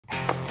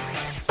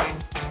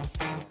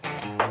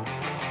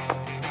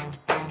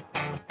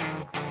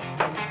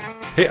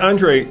Hey,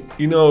 Andre,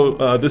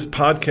 this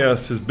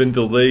podcast has been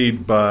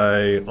delayed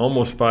by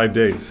almost 5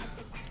 days.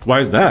 Why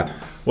is that?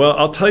 Well,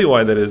 I'll tell you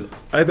why that is.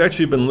 I've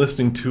actually been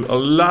listening to a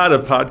lot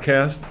of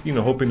podcasts,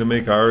 hoping to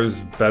make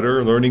ours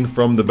better, learning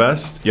from the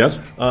best. Yes.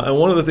 And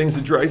one of the things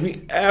that drives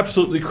me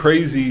absolutely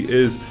crazy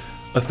is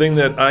a thing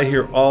that I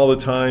hear all the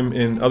time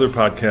in other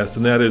podcasts,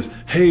 and that is,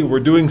 hey, we're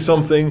doing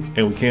something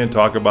and we can't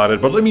talk about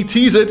it, but let me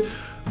tease it.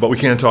 But we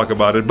can't talk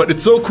about it. But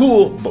it's so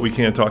cool, but we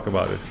can't talk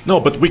about it. No,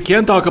 but we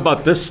can talk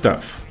about this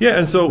stuff. Yeah,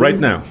 and so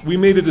now. We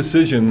made a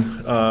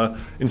decision,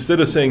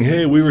 instead of saying,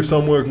 hey, we were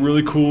somewhere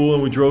really cool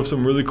and we drove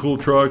some really cool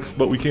trucks,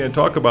 but we can't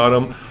talk about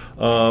them,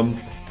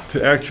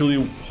 to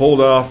actually hold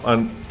off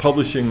on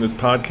publishing this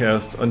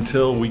podcast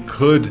until we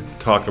could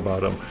talk about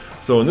them.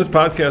 So in this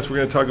podcast, we're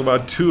going to talk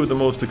about two of the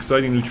most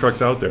exciting new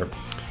trucks out there.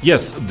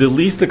 Yes, the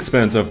least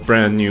expensive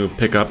brand new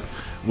pickup,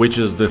 which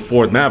is the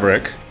Ford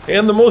Maverick.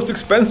 And the most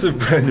expensive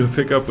brand new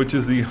pickup, which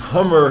is the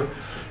Hummer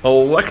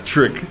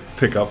electric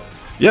pickup.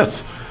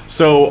 Yes.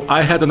 So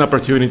I had an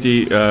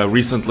opportunity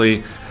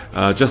recently,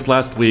 just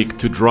last week,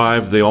 to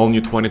drive the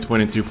all-new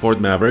 2022 Ford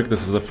Maverick.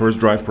 This is the first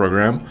drive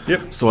program.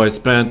 Yep. So I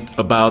spent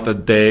about a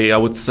day, I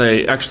would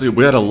say. Actually,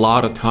 we had a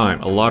lot of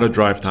time, a lot of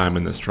drive time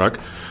in this truck.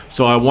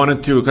 So I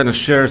wanted to kind of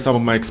share some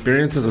of my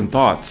experiences and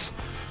thoughts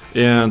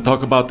and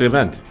talk about the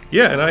event.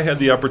 Yeah, and I had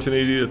the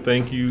opportunity to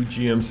thank you,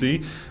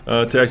 GMC,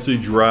 to actually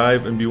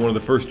drive and be one of the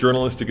first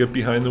journalists to get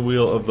behind the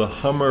wheel of the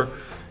Hummer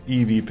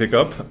EV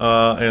pickup.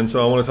 And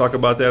so I want to talk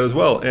about that as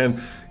well. And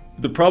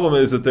the problem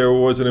is that there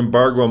was an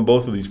embargo on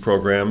both of these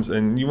programs.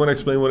 And you want to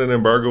explain what an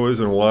embargo is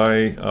and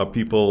why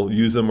people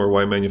use them or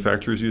why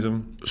manufacturers use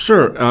them?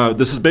 Sure.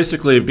 This is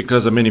basically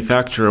because a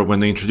manufacturer, when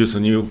they introduce a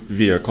new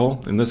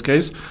vehicle, in this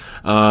case,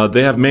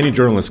 they have many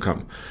journalists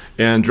come.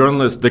 And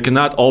journalists, they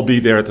cannot all be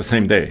there at the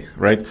same day,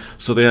 right?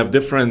 So they have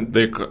different,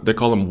 they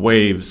call them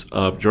waves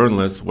of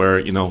journalists where,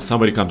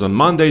 somebody comes on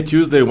Monday,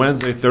 Tuesday,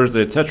 Wednesday,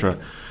 Thursday, etc.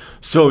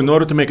 So in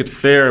order to make it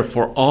fair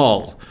for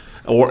all,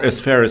 or as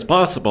fair as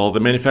possible, the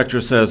manufacturer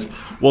says,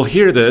 well,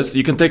 here it is.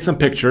 You can take some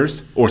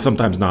pictures, or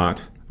sometimes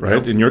not, right?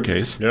 Yep. In your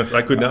case. Yes,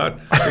 I could not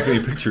take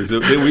any pictures.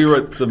 We were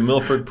at the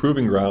Milford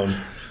Proving Grounds,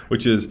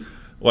 which is,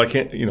 well, I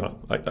can't,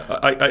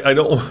 I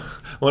don't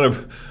want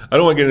to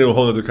get into a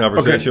whole other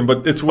conversation, okay.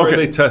 But it's where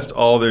they test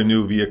all their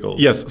new vehicles.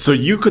 Yes, so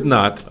you could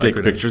not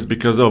take pictures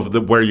because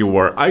of where you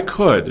were. I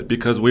could,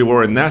 because we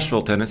were in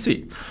Nashville,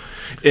 Tennessee.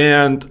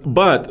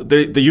 But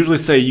they usually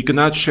say you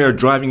cannot share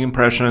driving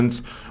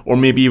impressions or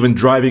maybe even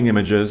driving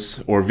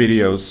images or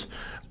videos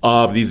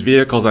of these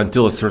vehicles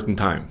until a certain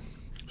time.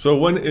 So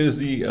when is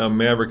the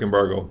Maverick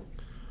embargo?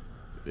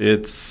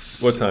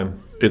 It's... What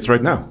time? It's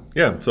right now.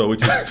 Yeah, so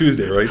which is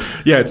Tuesday, right?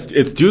 Yeah,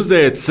 it's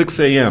Tuesday at 6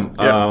 a.m.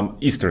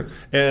 Eastern.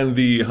 And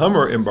the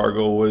Hummer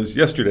embargo was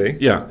yesterday.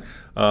 Yeah.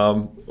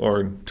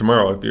 Or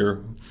tomorrow if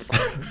you're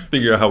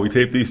figure out how we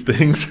tape these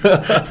things.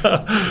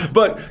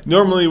 But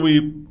normally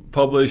we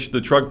publish the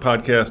truck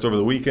podcast over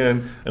the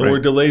weekend, and we're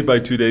delayed by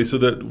 2 days so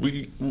that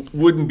we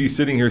wouldn't be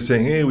sitting here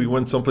saying, hey, we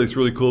went someplace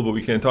really cool, but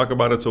we can't talk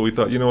about it. So we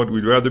thought, you know what,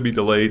 we'd rather be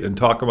delayed and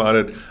talk about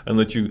it and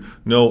let you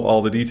know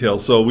all the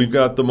details. So we've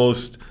got the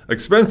most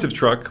expensive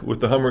truck with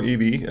the Hummer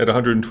EV at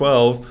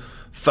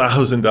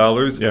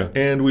 $112,000. Yeah.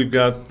 And we've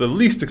got the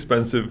least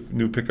expensive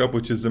new pickup,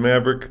 which is the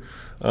Maverick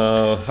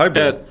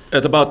hybrid.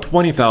 At about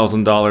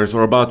 $20,000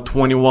 or about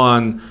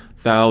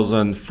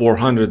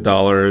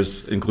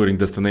 $21,400, including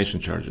destination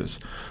charges.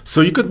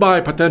 So you could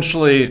buy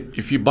potentially,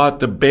 if you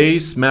bought the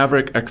base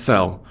Maverick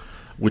XL,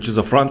 which is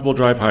a front-wheel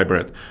drive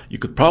hybrid, you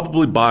could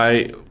probably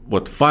buy,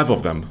 5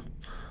 of them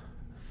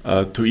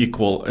to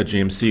equal a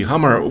GMC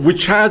Hummer,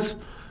 which has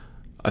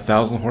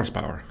 1,000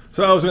 horsepower.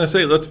 So I was going to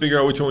say, let's figure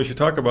out which one we should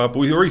talk about, but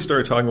we already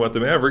started talking about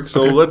the Maverick,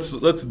 so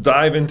let's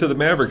dive into the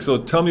Maverick. So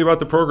tell me about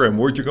the program.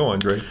 Where'd you go,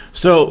 Andre?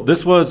 So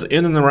this was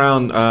in and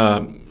around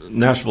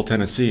Nashville,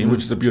 Tennessee,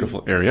 which is a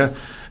beautiful area.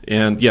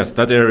 And yes,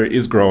 that area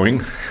is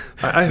growing.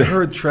 I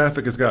heard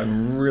traffic has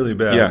gotten really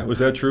bad. Yeah. Was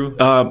that true?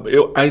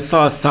 I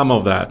saw some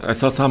of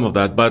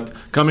that. But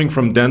coming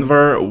from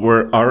Denver,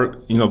 where our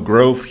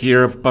growth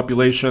here of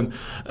population,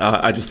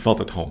 I just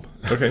felt at home.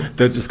 Okay.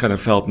 That just kind of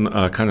felt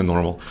kind of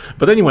normal.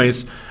 But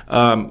anyways,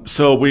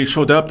 so we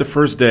showed up the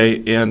first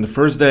day, and the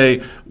first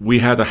day we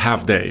had a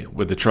half day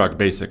with the truck,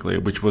 basically,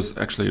 which was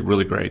actually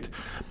really great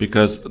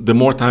because the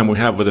more time we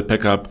have with the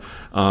pickup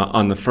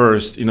on the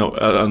first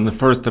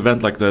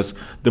event like this,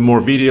 the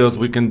more videos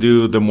we can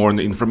do, the more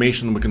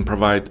information we can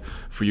provide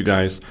for you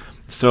guys.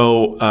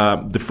 So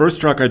the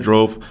first truck I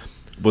drove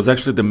was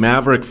actually the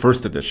Maverick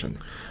First Edition,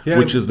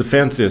 which is the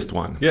fanciest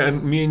one. Yeah,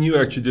 and me and you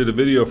actually did a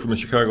video from the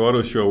Chicago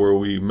Auto Show where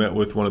we met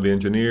with one of the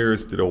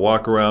engineers, did a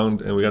walk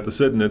around, and we got to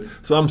sit in it.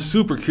 So I'm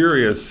super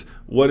curious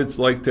what it's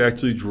like to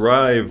actually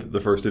drive the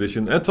First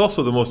Edition. That's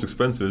also the most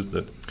expensive, isn't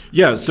it?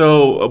 Yeah,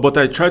 so what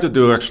I tried to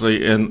do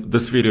actually, and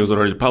this video is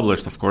already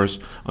published, of course,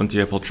 on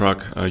TFL Truck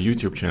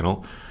YouTube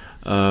channel,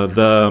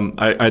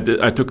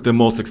 I took the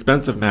most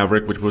expensive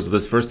Maverick, which was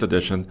this First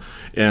Edition,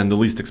 and the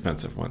least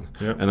expensive one.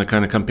 Yep. And I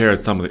kind of compared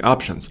some of the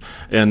options.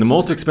 And the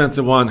most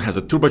expensive one has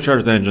a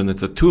turbocharged engine.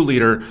 It's a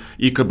 2-liter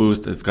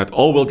EcoBoost. It's got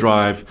all-wheel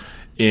drive,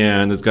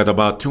 and it's got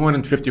about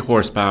 250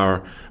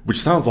 horsepower, which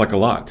sounds like a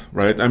lot,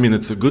 right? I mean,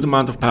 it's a good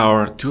amount of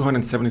power,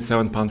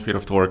 277 pound-feet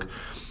of torque,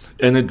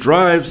 and it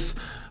drives.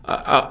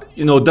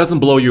 It doesn't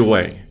blow you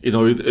away.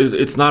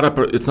 It's not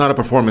a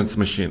performance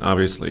machine.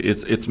 Obviously,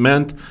 it's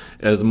meant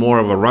as more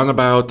of a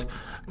runabout.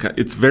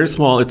 It's very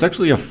small. It's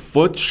actually a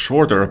foot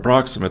shorter,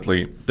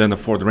 approximately, than a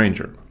Ford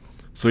Ranger.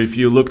 So if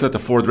you looked at the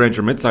Ford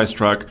Ranger midsize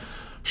truck,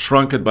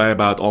 shrunk it by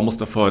about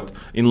almost a foot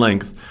in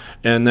length,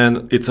 and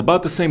then it's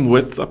about the same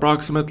width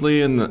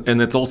approximately,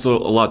 and it's also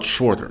a lot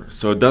shorter.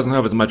 So it doesn't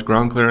have as much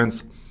ground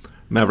clearance.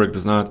 Maverick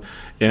does not,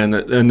 and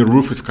the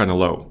roof is kind of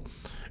low.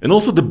 And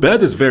also the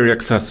bed is very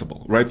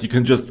accessible, right? You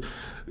can just,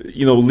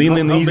 lean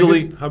in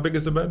easily. How big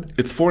is the bed?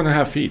 It's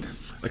 4.5 feet.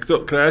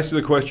 So can I ask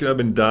you the question I've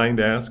been dying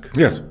to ask?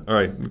 Yes. All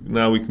right.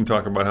 Now we can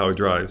talk about how it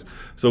drives.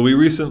 So I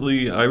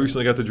recently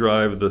got to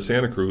drive the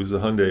Santa Cruz, the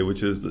Hyundai,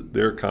 which is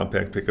their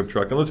compact pickup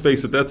truck. And let's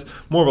face it, that's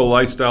more of a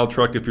lifestyle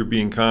truck. If you're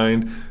being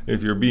kind,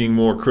 if you're being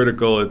more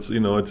critical, it's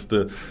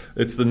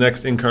the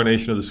next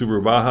incarnation of the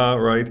Subaru Baja,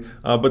 right?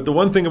 But the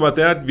one thing about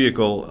that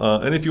vehicle,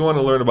 and if you want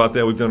to learn about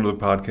that, we've done another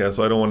podcast,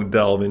 so I don't want to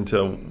delve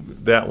into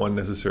that one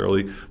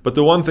necessarily. But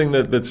the one thing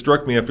that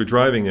struck me after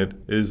driving it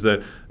is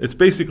that it's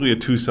basically a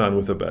Tucson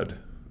with a bed.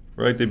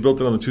 Right? They built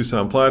it on the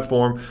Tucson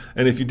platform,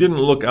 and if you didn't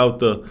look out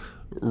the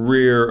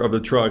rear of the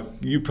truck,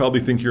 you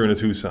probably think you're in a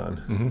Tucson.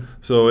 Mm-hmm.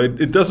 So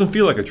it doesn't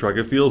feel like a truck.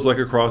 It feels like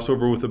a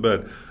crossover with a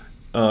bed.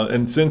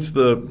 And since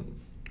the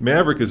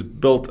Maverick is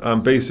built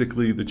on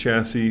basically the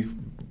chassis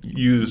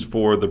used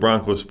for the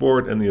Bronco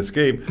Sport and the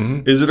Escape,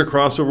 is it a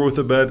crossover with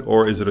a bed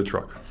or is it a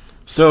truck?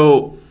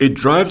 So it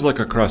drives like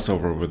a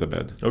crossover with a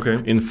bed.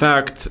 Okay. In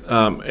fact,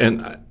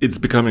 and it's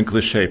becoming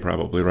cliche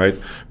probably, right?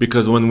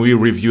 Because when we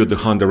reviewed the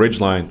Honda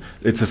Ridgeline,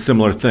 it's a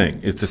similar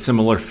thing. It's a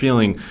similar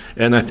feeling,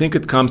 and I think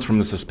it comes from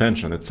the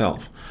suspension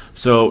itself.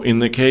 So in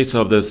the case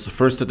of this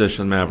first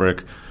edition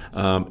Maverick,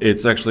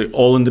 it's actually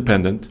all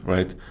independent,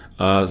 right?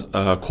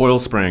 Coil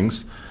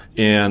springs,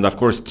 and of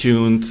course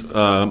tuned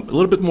a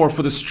little bit more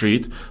for the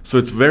street. So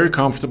it's very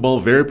comfortable,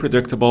 very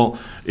predictable.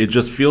 It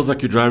just feels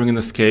like you're driving an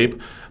Escape.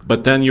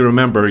 But then you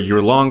remember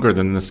you're longer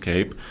than an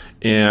Escape,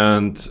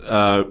 and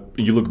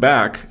you look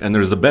back and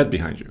there's a bed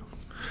behind you.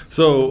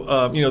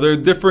 So, there are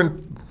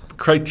different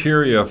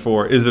criteria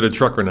for is it a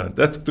truck or not.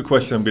 That's the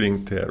question I'm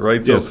getting to,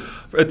 right? Yes. So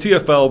at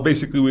TFL,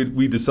 basically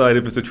we decide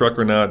if it's a truck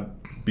or not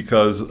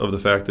because of the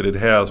fact that it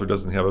has or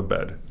doesn't have a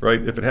bed,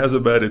 right? If it has a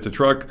bed, it's a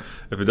truck.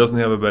 If it doesn't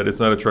have a bed, it's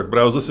not a truck. But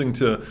I was listening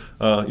to,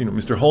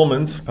 Mr.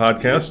 Holman's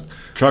podcast.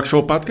 Truck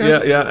Show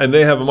Podcast? Yeah, and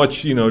they have a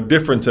much,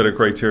 different set of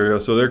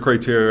criteria. So their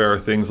criteria are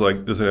things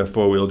like, does it have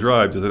four-wheel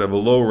drive? Does it have a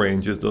low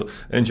range? Is the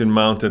engine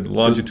mounted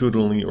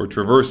longitudinally or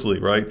traversely,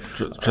 right?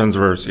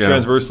 Transverse, yeah.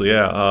 Transversely,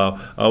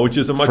 yeah. Which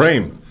is a much...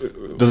 Frame.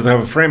 Does it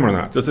have a frame or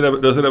not? Does it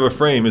have a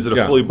frame? Is it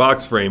a fully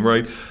boxed frame,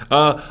 right?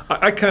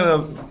 I kind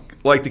of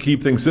like to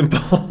keep things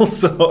simple,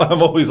 so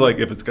I'm always like,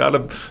 if it's got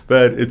a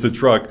bed, it's a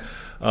truck.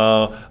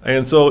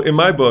 And so in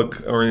my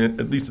book, or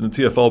at least in the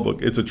TFL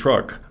book, it's a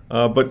truck.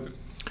 But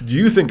do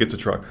you think it's a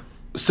truck?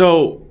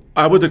 So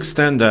I would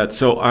extend that.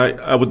 So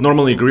I would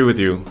normally agree with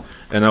you,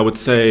 and I would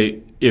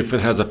say if it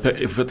has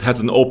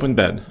an open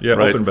bed,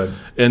 right? Open bed,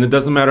 and it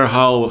doesn't matter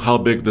how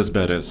big this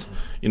bed is.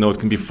 It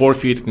can be 4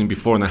 feet, it can be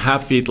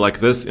 4.5 feet, like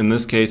this. In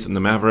this case, in the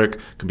Maverick,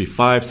 it can be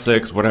 5,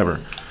 6, whatever.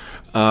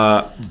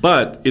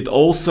 But it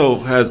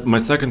also has, my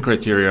second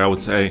criteria, I would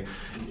say,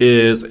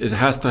 is it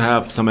has to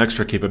have some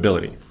extra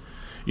capability.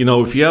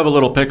 If you have a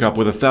little pickup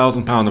with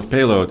 1,000 pounds of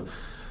payload,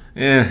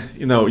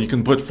 you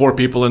can put 4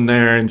 people in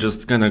there and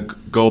just kind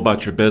of go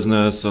about your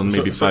business, and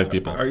maybe 5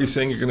 people. Are you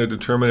saying you're going to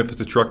determine if it's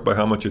a truck by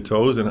how much it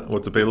tows and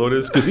what the payload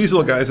is? Because these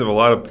little guys have a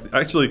lot of...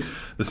 Actually,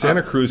 the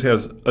Santa Cruz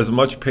has as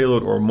much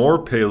payload or more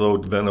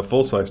payload than a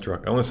full-size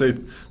truck. I want to say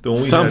the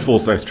only some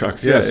full-size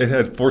trucks, yes. It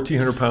had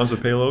 1,400 pounds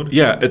of payload.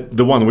 Yeah,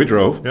 the one we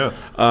drove. Yeah.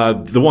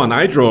 The one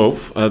I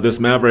drove, this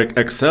Maverick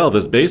XL,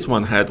 this base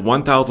one, had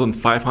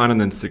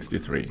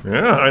 1,563.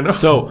 Yeah, I know.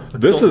 So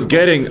this is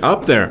getting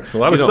up there. A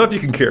lot of stuff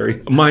you can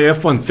carry. My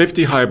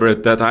F-150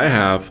 hybrid that I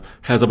have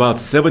has about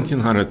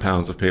 1,700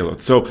 pounds of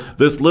payload. So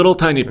this little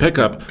tiny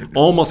pickup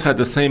almost had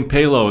the same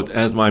payload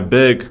as my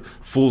big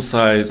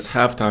full-size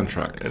half-ton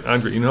truck. And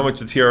Andre, you know how much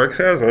the TRX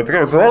has? It's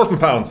got 1,000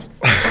 pounds.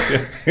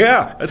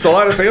 Yeah, that's a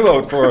lot of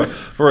payload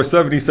for a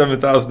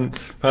 77,000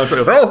 pound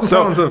truck.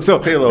 1,000 pounds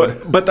of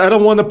payload. But I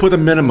don't want to put a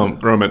minimum,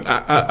 Roman.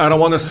 I don't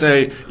want to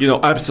say,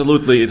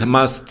 absolutely it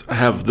must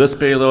have this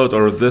payload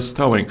or this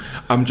towing.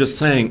 I'm just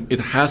saying it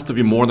has to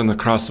be more than a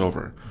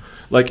crossover.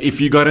 Like if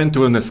you got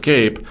into an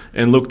Escape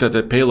and looked at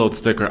the payload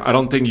sticker, I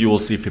don't think you will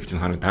see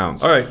 1,500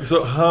 pounds. All right,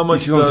 so how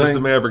much does the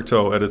Maverick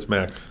tow at its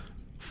max?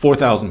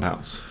 4,000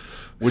 pounds,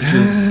 which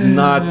is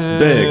not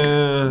big.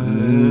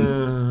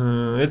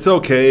 It's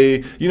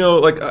okay.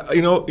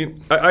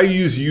 I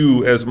use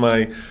you as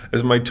my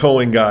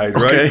towing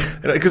guide, right? Okay.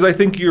 Because I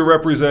think you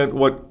represent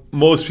what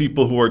most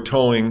people who are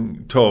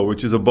towing tow,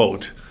 which is a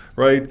boat.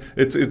 right?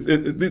 This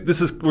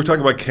is we're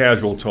talking about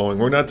casual towing.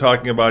 We're not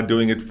talking about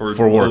doing it for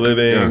work, a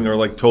living or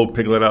like tow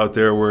Piglet out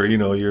there where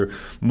you're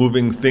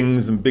moving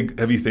things and big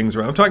heavy things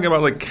around. I'm talking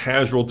about like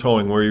casual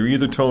towing where you're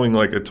either towing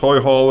like a toy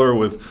hauler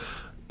with,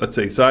 let's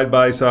say, side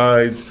by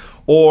sides,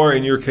 or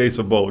in your case,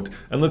 a boat.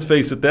 And let's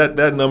face it,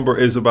 that number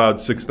is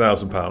about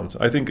 6,000 pounds.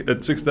 I think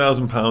at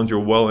 6,000 pounds, you're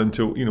well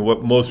into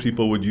what most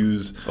people would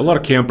use. A lot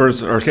of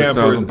campers are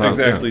 6,000 pounds.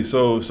 Exactly.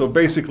 Yeah. So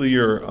basically,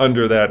 you're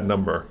under that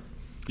number.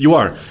 You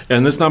are.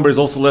 And this number is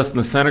also less than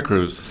the Santa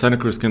Cruz. Santa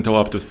Cruz can tow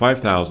up to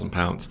 5,000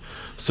 pounds.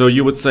 So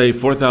you would say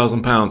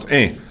 4,000 pounds,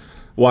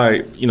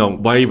 why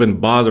even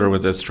bother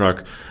with this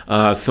truck?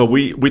 So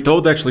we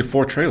towed actually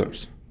 4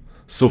 trailers.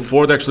 So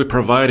Ford actually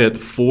provided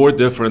 4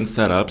 different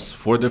setups,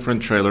 4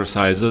 different trailer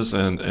sizes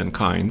and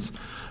kinds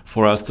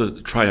for us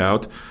to try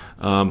out.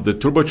 The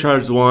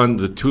turbocharged one,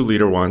 the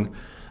 2-liter one,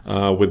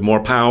 with more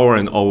power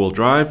and all-wheel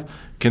drive,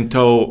 can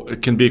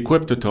be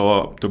equipped to tow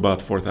up to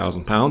about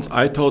 4,000 pounds.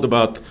 I towed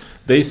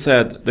they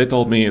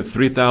told me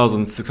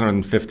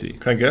 3,650.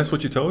 Can I guess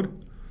what you towed?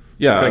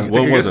 Yeah,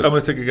 what was it? I'm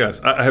going to take a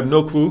guess. I have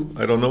no clue.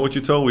 I don't know what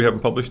you told. We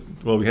haven't published.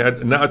 Well, we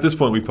had. Now at this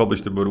point, we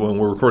published it, but when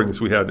we're recording this,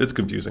 it's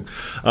confusing.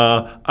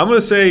 I'm going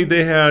to say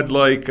they had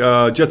like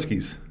jet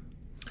skis.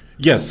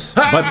 Yes,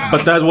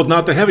 but that was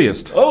not the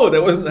heaviest. Oh,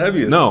 that wasn't the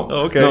heaviest. No.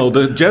 Oh, okay. No,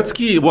 the jet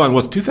ski one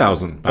was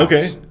 2,000 pounds.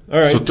 Okay. All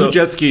right. So 2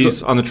 jet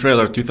skis on the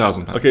trailer,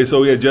 2,000 pounds. Okay, so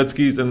we had jet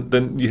skis, and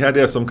then you had to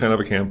have some kind of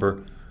a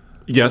camper.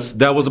 Yes,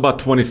 that was about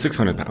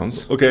 2,600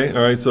 pounds. Okay,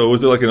 all right. So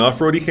was it like an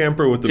off-roady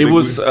camper with the? It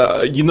was,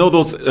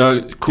 those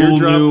cool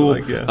teardrop, new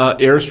like,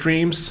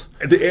 Airstreams.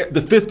 The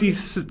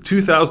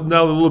 $52,000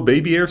 little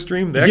baby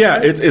Airstream.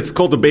 It's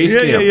called the base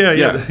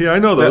camp. Yeah. I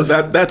know those.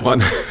 That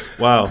one.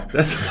 Wow,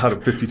 that's a lot of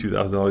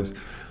 $52,000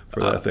 for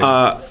that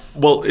thing.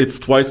 Well, it's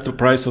twice the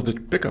price of the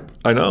pickup.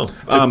 I know,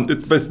 but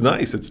it's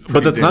nice.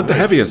 But that's not the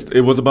heaviest.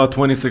 It was about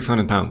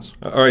 2,600 pounds.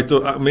 All right,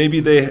 so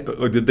maybe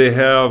did they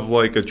have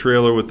like a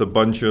trailer with a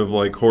bunch of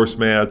like horse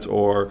mats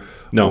or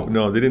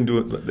no, they didn't do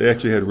it. They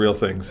actually had real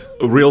things.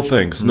 Real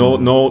things. No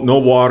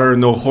water,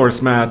 no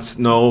horse mats,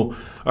 no.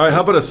 All right,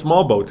 how about a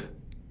small boat?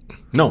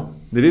 No.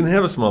 They didn't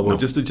have a small boat,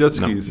 just the jet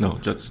skis. No,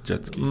 just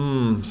jet skis.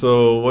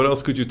 So what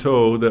else could you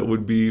tow that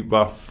would be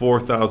about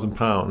 4,000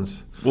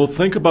 pounds? Well,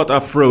 think about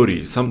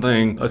off-roady,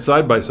 something... A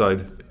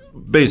side-by-side.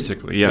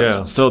 Basically, yes.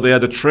 Yeah. So they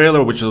had a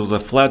trailer, which was a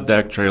flat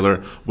deck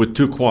trailer with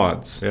 2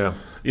 quads. Yeah.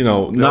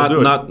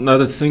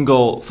 Not a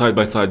single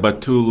side-by-side,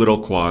 but 2 little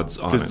quads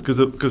on it.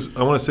 Because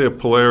I want to say a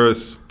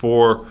Polaris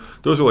 4...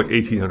 Those are like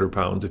 1,800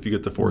 pounds if you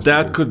get the 4-seater.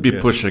 That could be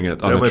pushing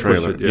it on the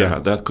trailer. Yeah,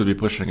 that could be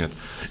pushing it.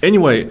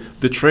 Anyway,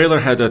 the trailer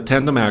had a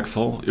tandem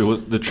axle.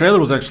 The trailer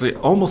was actually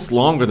almost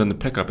longer than the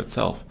pickup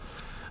itself,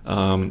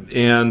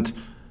 and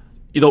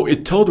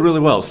it towed really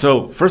well.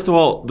 So first of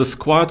all, the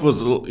squat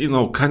was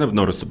kind of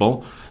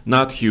noticeable,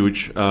 not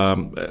huge.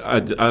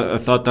 I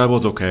thought that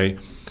was okay.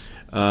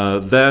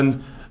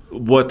 Then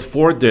what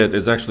Ford did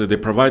is actually they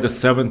provide a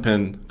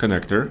 7-pin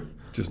connector.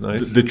 Which is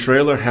nice. The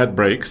trailer had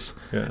brakes.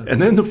 Yeah.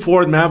 And then the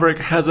Ford Maverick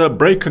has a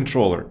brake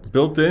controller.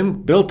 Built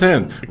in? Built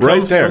in. It right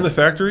comes there. From the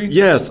factory?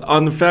 Yes,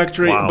 on the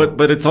factory. Wow.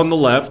 But it's on the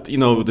left.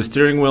 The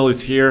steering wheel is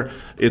here.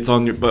 It's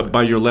on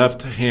by your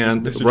left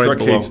hand. Mr. Right Truck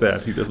below. hates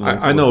that. He doesn't like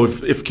I know.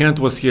 If Kent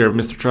was here, if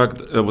Mr. Truck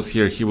was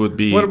here, he would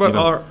be... What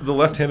about the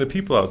left-handed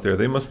people out there?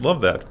 They must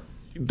love that.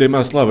 They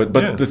must love it.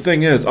 But the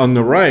thing is, on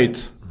the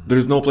right...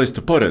 There's no place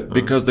to put it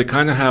because they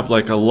kind of have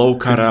like a low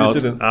cutout. Is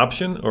it an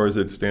option or is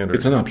it standard?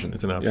 It's an option.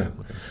 It's an option. Yeah.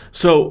 Okay.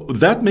 So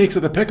that makes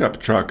it a pickup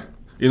truck,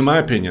 in my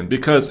opinion,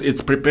 because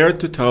it's prepared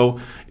to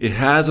tow. It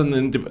has an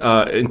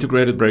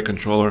integrated brake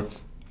controller,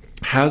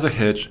 has a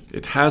hitch.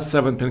 It has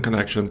 7-pin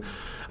connection.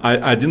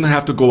 I didn't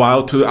have to go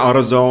out to the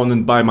AutoZone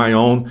and buy my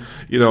own,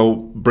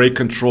 brake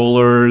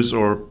controllers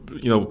or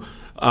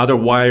other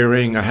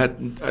wiring.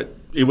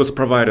 It was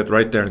provided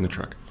right there in the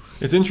truck.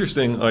 It's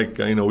interesting, like,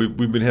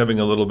 we've been having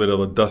a little bit of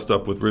a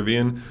dust-up with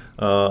Rivian,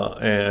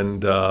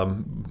 and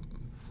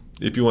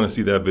if you want to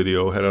see that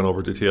video, head on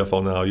over to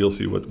TFL Now. You'll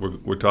see what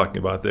we're talking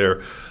about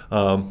there,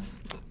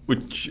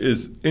 which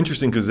is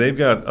interesting because they've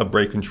got a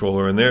brake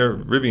controller, and their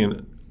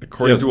Rivian,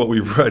 according to what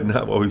we've read,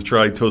 not what we've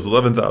tried, tows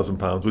 11,000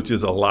 pounds, which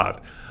is a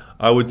lot.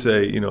 I would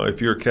say, if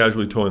you're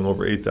casually towing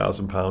over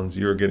 8,000 pounds,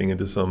 you're getting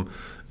into some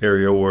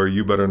area where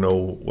you better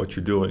know what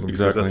you're doing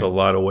because that's a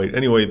lot of weight.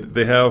 Anyway,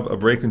 they have a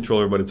brake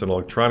controller, but it's an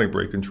electronic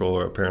brake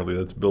controller apparently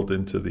that's built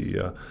into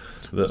the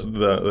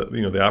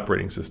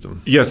operating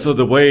system. Yeah. So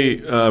the way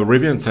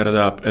Rivian set it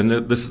up, and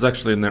this is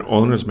actually in their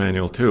owner's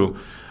manual too.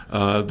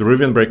 The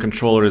Rivian brake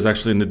controller is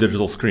actually in the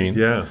digital screen.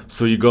 Yeah.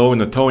 So you go in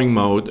the towing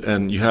mode,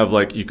 and you have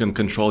you can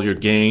control your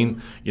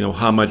gain.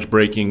 How much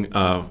braking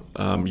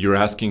you're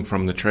asking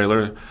from the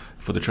trailer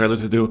for the trailer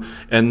to do,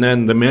 and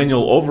then the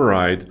manual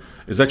override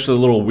is actually a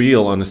little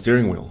wheel on the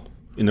steering wheel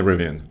in the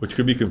Rivian, which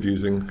could be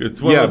confusing.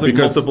 It's one of those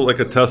multiple, like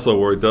a Tesla,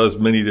 where it does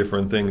many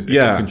different things. It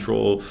can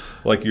control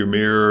like your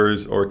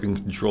mirrors, or it can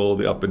control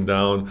the up and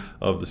down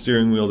of the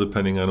steering wheel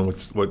depending on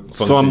what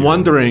function. So I'm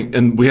wondering,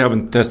 and we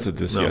haven't tested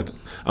this yet.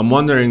 I'm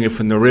wondering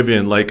if in the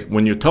Rivian, like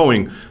when you're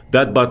towing,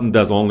 that button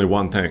does only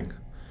one thing.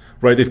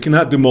 right? It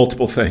cannot do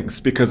multiple things,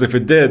 because if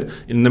it did,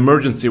 in an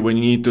emergency when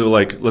you need to,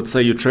 like, let's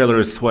say your trailer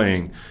is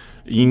swaying,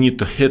 you need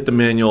to hit the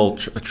manual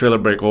trailer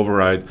brake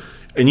override,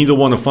 and you don't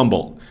want to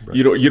fumble. Right.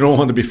 You don't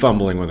want to be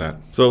fumbling with that.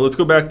 So let's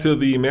go back to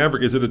the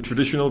Maverick. Is it a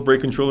traditional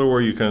brake controller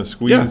where you kind of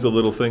squeeze the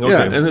little thing? Okay.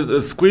 Yeah, and there's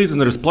a squeeze,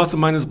 and there's plus and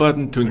minus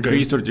button to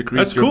increase or decrease.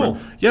 That's cool.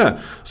 Yeah.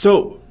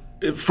 So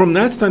from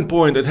that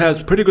standpoint, it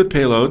has pretty good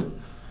payload.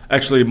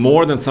 Actually,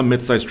 more than some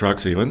mid-sized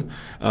trucks even,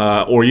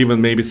 or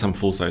even maybe some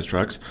full-size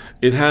trucks.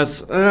 It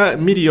has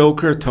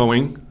mediocre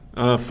towing,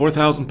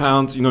 4,000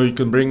 pounds. You know, you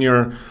can bring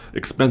your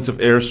expensive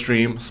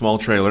Airstream small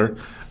trailer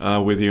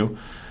with you.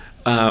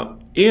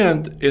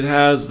 And it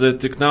has the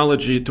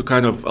technology to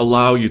kind of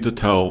allow you to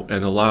tow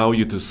and allow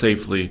you to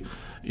safely,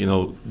 you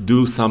know,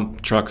 do some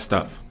truck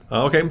stuff.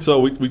 Okay, so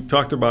we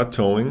talked about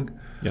towing.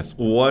 Yes.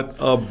 What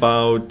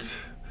about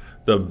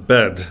the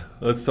bed?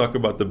 Let's talk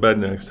about the bed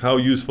next. How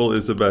useful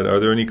is the bed? Are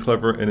there any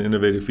clever and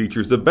innovative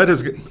features? The bed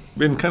has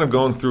been kind of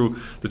going through,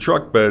 the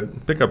truck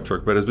bed, pickup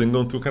truck bed, has been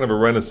going through kind of a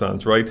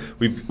renaissance, right?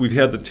 We've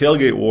had the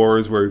tailgate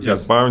wars where we've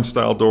got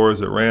barn-style doors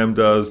that Ram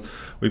does.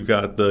 We've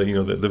got the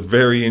the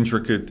very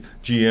intricate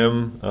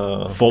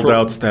GM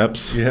fold-out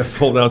steps. Yeah,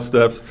 fold-out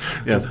steps.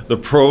 Yes. The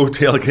Pro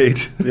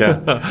tailgate.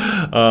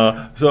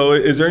 Yeah. So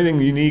is there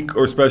anything unique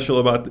or special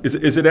about?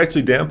 Is it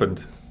actually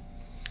dampened?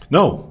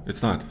 No,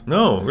 it's not.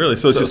 No, really.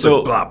 So it's just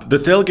a plop. The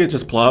tailgate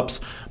just plops.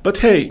 But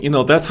hey,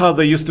 that's how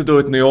they used to do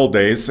it in the old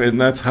days, and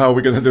that's how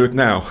we're going to do it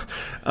now,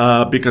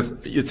 because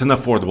it's an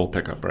affordable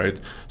pickup, right?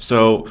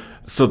 So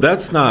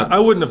that's not. I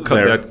wouldn't have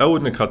cut that. I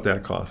wouldn't have cut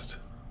that cost.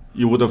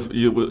 You would have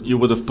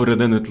put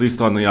it in at least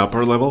on the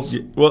upper levels.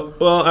 Yeah, well,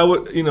 I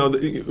would.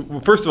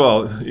 First of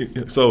all,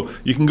 so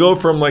you can go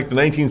from like the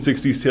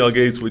 1960s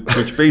tailgates,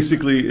 which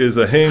basically is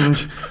a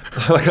hinge,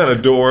 like on a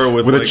door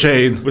with a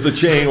chain,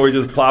 where it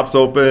just plops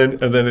open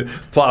and then it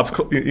plops.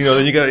 Then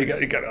you got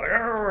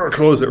to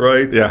close it,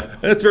 right? Yeah,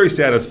 and it's very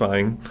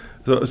satisfying.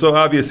 So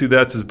obviously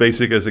that's as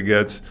basic as it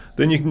gets.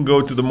 Then you can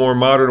go to the more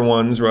modern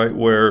ones, right,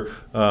 where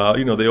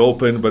they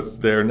open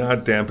but they're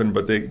not dampened,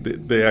 but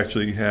they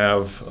actually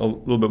have a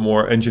little bit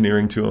more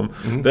engineering to them.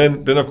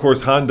 Mm-hmm. Then of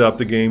course Honda upped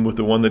the game with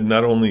the one that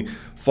not only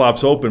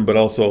flops open but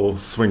also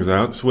swings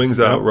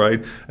out,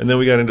 right? And then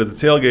we got into the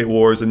tailgate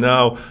wars, and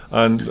now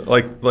on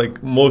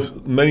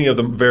many of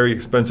them very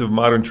expensive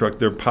modern truck,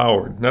 they're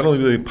powered. Not only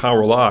do they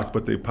power lock,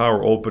 but they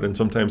power open and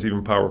sometimes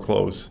even power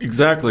close.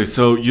 Exactly.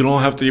 So you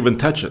don't have to even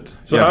touch it.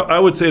 So I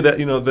would say that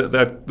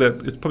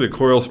that it's probably a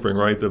coil spring,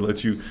 right,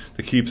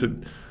 that keeps it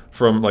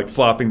from like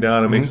flopping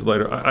down and makes it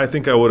lighter. I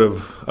think I would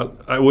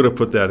have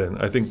put that in.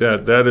 I think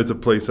that is a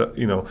place that,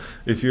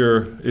 if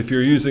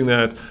you're using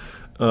that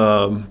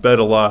bed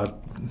a lot,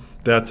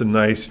 that's a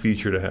nice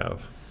feature to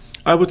have.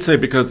 I would say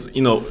because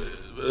the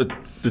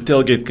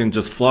tailgate can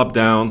just flop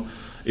down.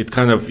 It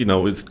kind of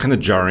is kind of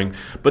jarring.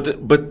 But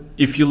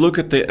if you look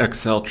at the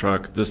XL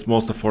truck, this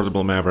most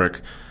affordable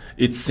Maverick,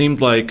 it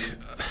seemed like.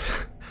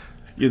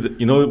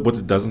 You know what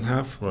it doesn't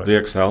have? Right.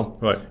 The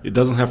XL? Right. It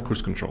doesn't have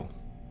cruise control.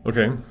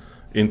 Okay.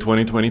 In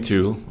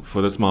 2022,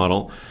 for this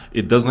model,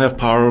 it doesn't have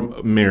power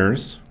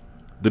mirrors.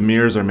 The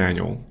mirrors are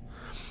manual.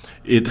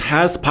 It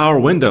has power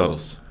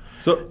windows.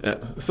 So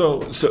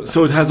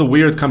it has a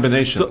weird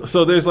combination.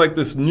 So there's like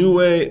this new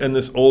way and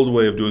this old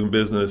way of doing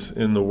business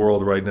in the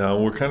world right now.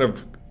 And we're kind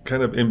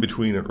of in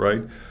between it,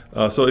 right?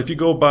 So if you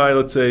go buy,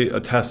 let's say,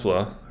 a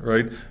Tesla,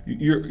 right,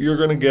 you're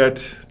going to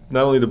get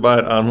not only to buy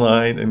it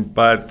online and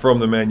buy it from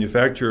the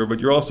manufacturer,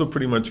 but you're also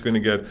pretty much going to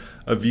get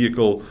a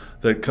vehicle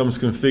that comes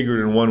configured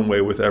in one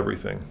way with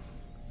everything.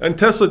 And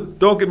Tesla,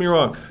 don't get me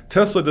wrong,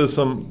 Tesla does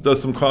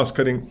some cost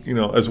cutting,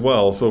 as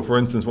well. So for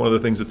instance, one of the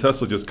things that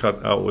Tesla just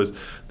cut out was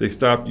they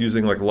stopped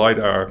using like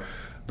LiDAR,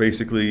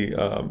 basically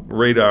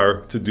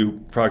radar to do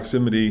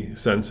proximity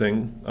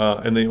sensing,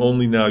 and they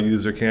only now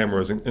use their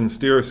cameras. And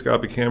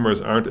stereoscopic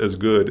cameras aren't as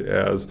good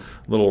as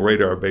little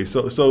radar based.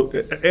 So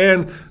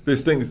and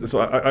there's things.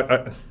 So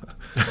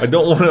I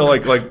don't want to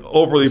like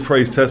overly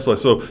praise Tesla.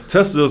 So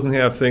Tesla doesn't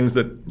have things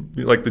that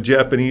like the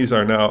Japanese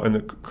are now and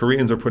the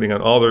Koreans are putting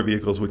on all their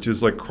vehicles, which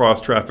is like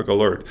cross traffic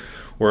alert,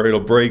 where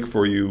it'll brake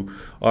for you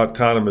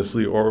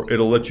autonomously, or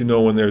it'll let you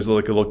know when there's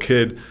like a little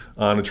kid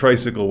on a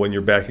tricycle when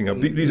you're backing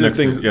up. These are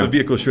things the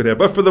vehicle should have.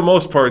 But for the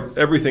most part,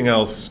 everything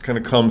else kind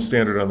of comes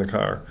standard on the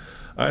car.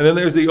 And then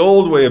there's the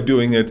old way of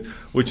doing it,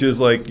 which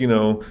is like,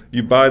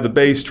 you buy the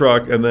base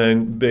truck and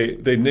then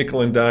they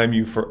nickel and dime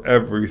you for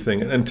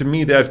everything. And to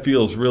me, that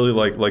feels really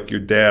like your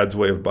dad's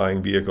way of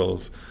buying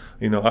vehicles.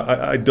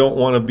 I don't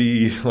want to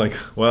be like,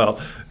 well,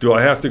 do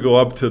I have to go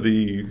up to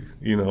the,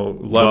 level,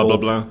 blah, blah,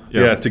 blah.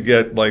 Yeah, to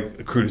get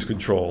like cruise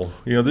control.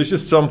 There's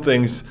just some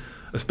things,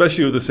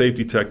 especially with the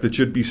safety tech, that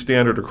should be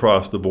standard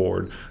across the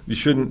board. You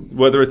shouldn't,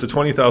 whether it's a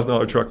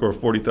 $20,000 truck or a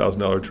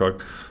 $40,000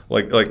 truck,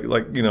 like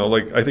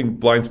I think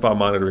blind spot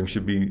monitoring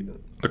should be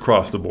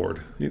across the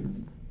board.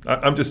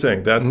 I'm just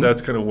saying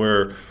that's kind of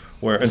where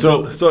and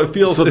so it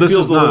feels a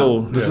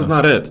little. This is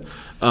not it,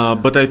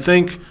 but I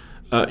think.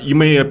 You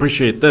may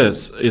appreciate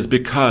this is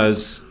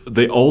because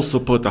they also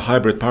put a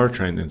hybrid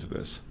powertrain into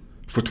this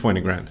for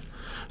 $20,000.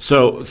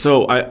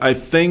 So I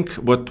think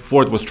what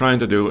Ford was trying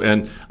to do,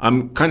 and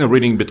I'm kind of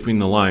reading between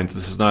the lines,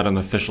 this is not an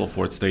official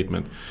Ford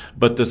statement,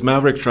 but this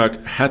Maverick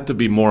truck had to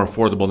be more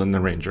affordable than the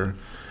Ranger.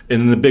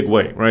 In a big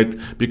way, right?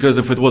 Because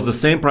if it was the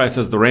same price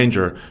as the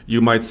Ranger,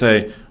 you might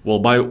say, well,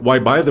 why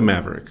buy the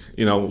Maverick?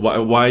 You know,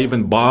 why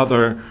even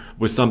bother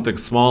with something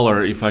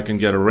smaller if I can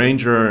get a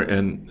Ranger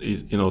and,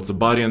 you know, it's a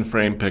body and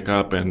frame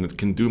pickup and it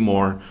can do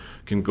more,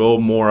 can go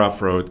more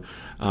off-road.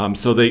 I'm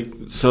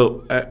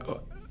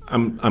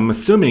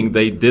assuming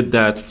they did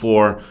that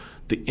for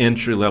the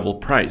entry-level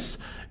price.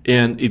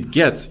 And it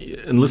gets,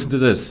 and listen to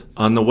this,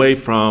 on the way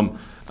from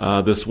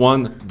this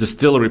one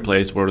distillery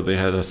place where they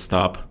had a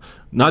stop.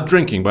 Not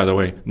drinking, by the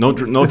way. No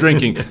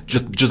drinking.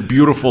 just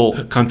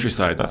beautiful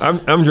countryside.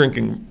 I'm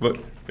drinking, but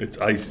it's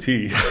iced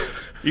tea.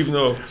 Even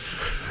though,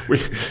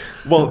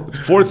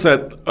 Ford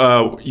said,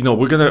 you know,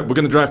 we're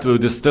gonna drive to a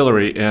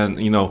distillery and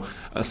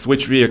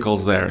switch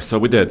vehicles there. So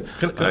we did.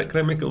 Can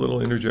I make a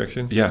little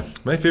interjection? Yeah.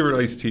 My favorite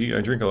iced tea,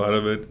 I drink a lot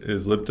of it,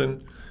 is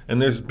Lipton.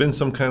 And there's been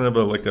some kind of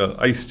a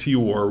iced tea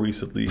war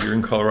recently here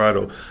in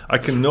Colorado. I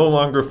can no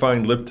longer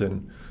find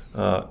Lipton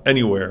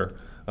anywhere.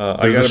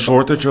 There's a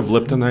shortage of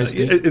Lipton iced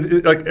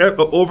tea?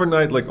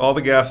 Overnight, like all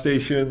the gas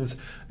stations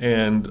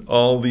and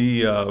all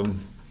the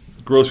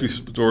grocery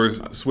stores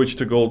switched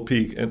to Gold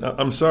Peak. And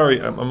I'm sorry,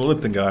 I'm a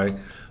Lipton guy,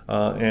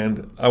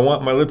 and I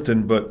want my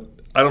Lipton, but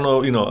I don't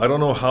know, I don't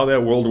know how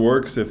that world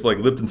works, if like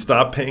Lipton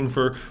stopped paying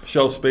for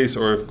shelf space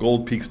or if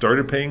Gold Peak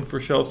started paying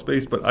for shelf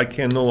space, but I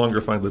can no longer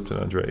find Lipton,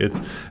 Andre.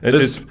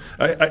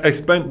 I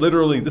spent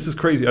literally, this is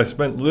crazy,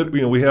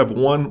 we have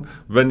one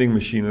vending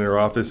machine in our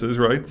offices,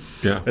 right?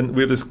 Yeah. And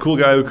we have this cool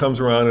guy who comes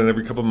around and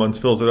every couple of months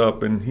fills it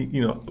up, and he,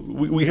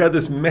 we had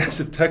this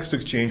massive text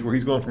exchange where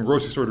he's going from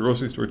grocery store to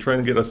grocery store trying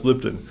to get us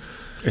Lipton.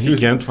 And he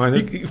can't find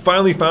it? He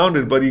finally found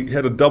it, but he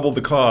had to double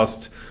the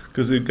cost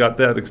because it got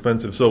that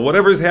expensive. So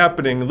whatever is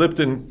happening,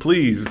 Lipton,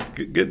 please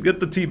get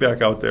the tea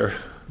back out there.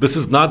 This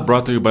is not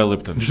brought to you by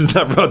Lipton. This is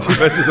not brought to you.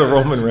 This is a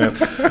Roman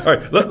rant. All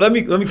right, let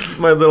me keep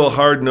my little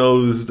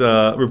hard-nosed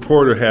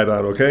reporter hat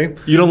on, okay?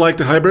 You don't like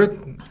the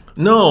hybrid?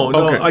 No,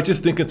 Okay. I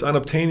just think it's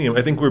unobtainium.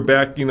 I think we're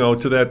back,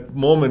 to that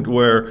moment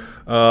where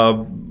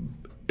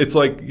it's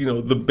like,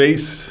 the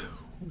base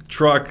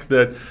truck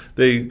that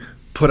they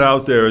put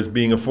out there as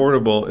being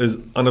affordable is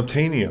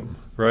unobtainium,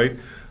 right?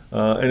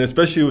 And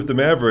especially with the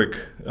Maverick,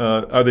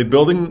 are they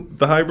building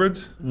the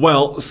hybrids?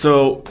 Well,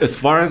 so as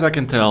far as I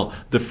can tell,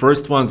 the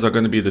first ones are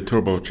going to be the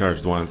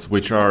turbocharged ones,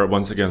 which are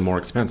once again more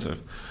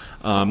expensive.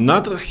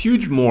 Not a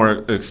huge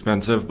more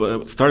expensive,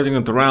 but starting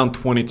at around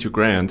 22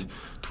 grand,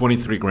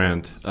 23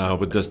 grand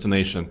with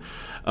destination.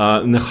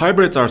 And the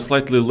hybrids are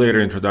slightly later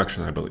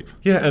introduction, I believe.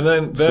 Yeah,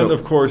 and then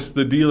of course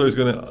the dealer is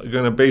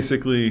gonna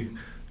basically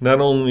not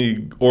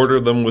only order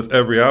them with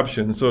every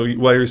option. So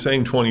while you're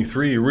saying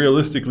 23,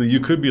 realistically,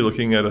 you could be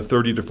looking at a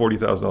 $30,000 to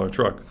 $40,000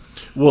 truck.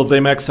 Well, they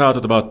max out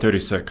at about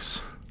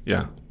 36.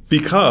 Yeah.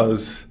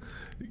 Because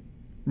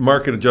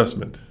market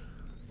adjustment.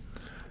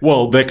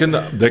 Well, they can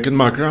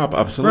mark it up,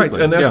 absolutely.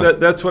 Right,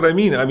 and that's what I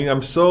mean. I mean,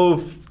 I'm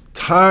so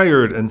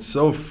tired and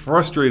so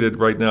frustrated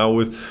right now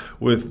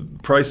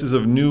with prices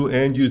of new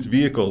and used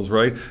vehicles,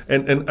 right?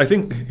 And I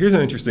think here's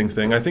an interesting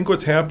thing. I think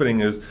what's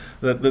happening is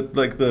that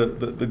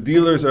the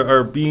dealers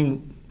are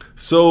being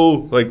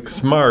so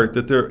smart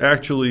that they're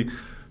actually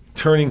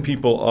turning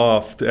people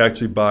off to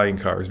actually buying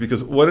cars,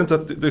 because what ends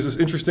up, there's this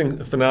interesting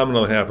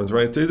phenomenon that happens,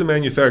 right? Say the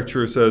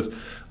manufacturer says,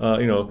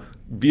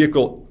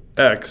 vehicle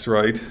X,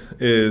 right,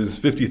 is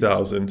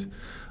 50,000,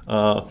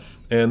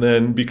 and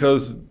then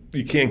because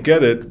you can't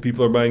get it,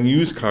 people are buying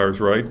used cars,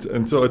 right?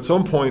 And so at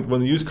some point,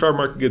 when the used car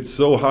market gets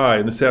so high,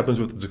 and this happens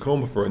with the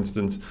Tacoma, for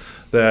instance,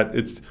 that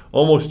it's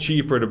almost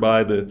cheaper to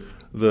buy the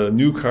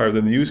new car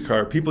than the used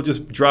car, people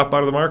just drop out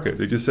of the market.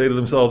 They just say to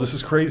themselves, this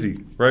is crazy,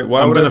 right?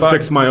 Why would I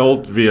fix my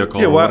old vehicle?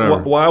 Yeah,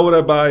 why would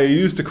I buy a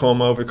used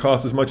Tacoma if it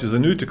costs as much as a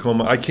new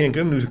Tacoma? I can't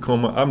get a new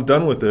Tacoma. I'm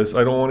done with this.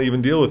 I don't want to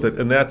even deal with it.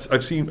 And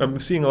I'm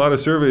seeing a lot of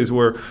surveys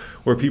where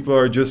people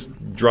are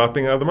just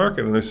dropping out of the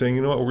market, and they're saying,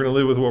 you know what, we're going to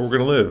live with what we're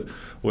going to live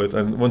with.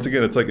 And once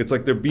again, it's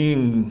like they're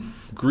being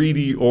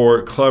greedy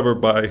or clever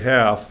by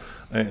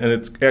half, and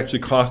it's actually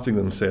costing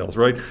them sales,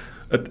 right?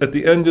 At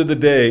the end of the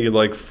day,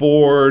 like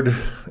Ford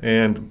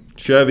and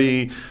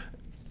Chevy,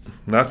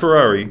 not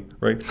Ferrari,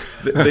 right?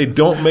 They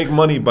don't make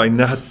money by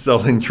not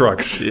selling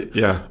trucks.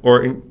 Yeah.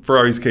 Or in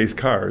Ferrari's case,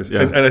 cars.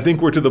 Yeah. And I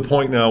think we're to the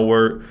point now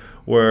where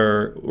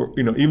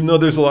even though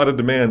there's a lot of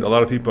demand, a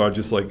lot of people are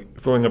just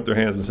throwing up their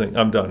hands and saying,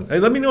 I'm done. Hey,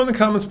 let me know in the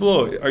comments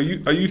below. Are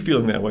you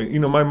feeling that way?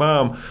 My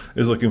mom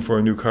is looking for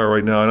a new car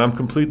right now, and I'm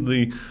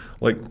completely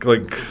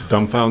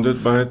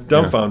dumbfounded by it.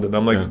 Dumbfounded. Yeah.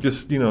 I'm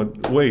just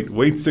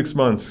wait 6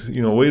 months.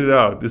 Wait it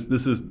out.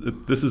 This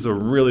is a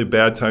really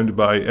bad time to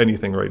buy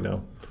anything right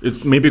now.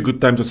 It's maybe a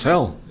good time to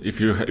sell if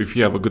you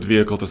have a good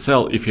vehicle to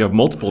sell. If you have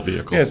multiple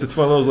vehicles, yeah, it's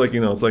one of those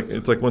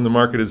it's like when the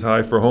market is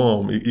high for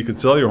home, you can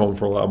sell your home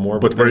for a lot more.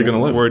 But where are you going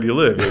to live? Where do you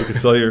live? You can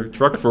sell your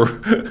truck for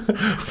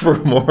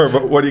more,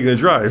 but what are you going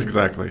to drive?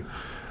 Exactly.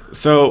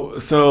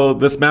 So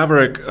this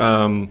Maverick,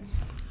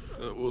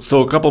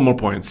 So a couple more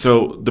points.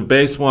 So the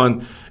base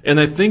one, and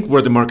I think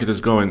where the market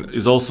is going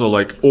is also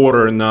like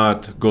order,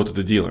 not go to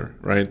the dealer,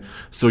 right?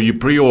 So you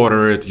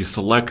pre-order it, you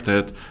select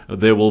it,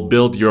 they will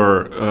build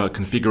your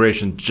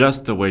configuration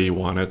just the way you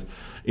want it,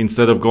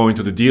 instead of going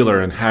to the dealer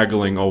and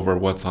haggling over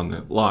what's on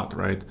the lot,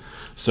 right?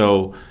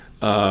 So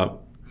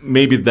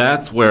maybe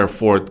that's where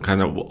Ford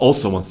kind of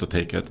also wants to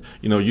take it.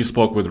 You know, you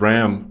spoke with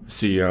Ram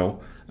CEO.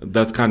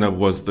 That's kind of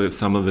was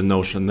some of the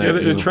notion there.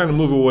 Yeah, they're trying to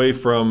move away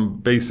from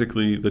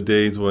basically the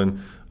days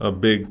when a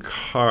big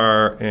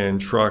car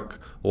and truck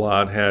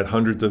lot had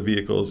hundreds of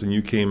vehicles, and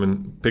you came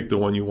and picked the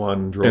one you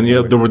wanted and drove. And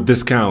yeah, there were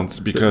discounts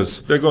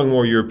because they're going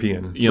more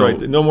European,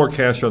 right? No more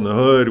cash on the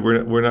hood.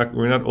 We're not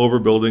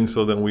overbuilding,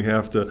 so then we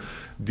have to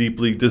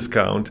deeply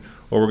discount.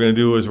 What we're going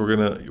to do is we're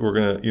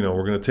going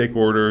to take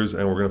orders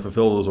and we're going to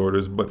fulfill those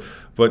orders.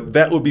 But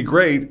that would be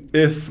great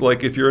if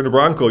you're in a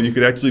Bronco, you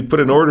could actually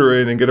put an order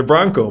in and get a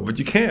Bronco, but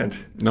you can't.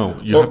 No,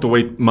 you have to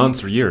wait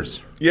months or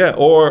years. Yeah,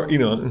 or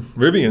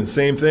Rivian,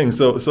 same thing.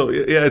 So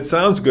yeah, it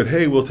sounds good.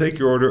 Hey, we'll take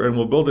your order and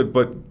we'll build it.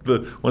 But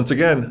once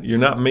again, you're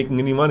not making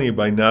any money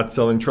by not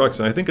selling trucks.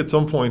 And I think at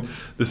some point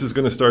this is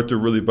going to start to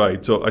really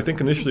bite. So I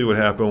think initially what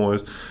happened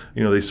was,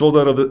 they sold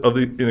out of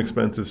the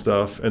inexpensive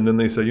stuff, and then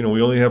they said,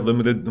 we only have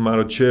limited amount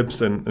of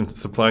chips and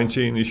supply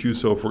chain issues.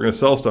 So if we're going to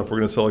sell stuff, we're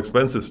going to sell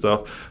expensive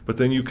stuff. But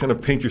then you kind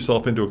of paint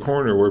yourself into a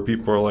corner where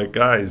people are like,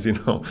 guys,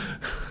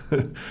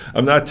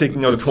 I'm not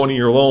taking out a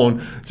 20-year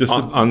loan just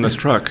on this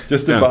truck,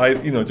 just to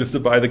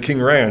buy the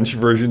King Ranch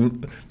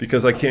version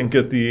because I can't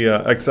get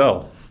the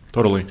XL.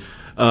 Totally.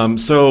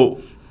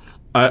 So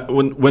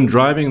when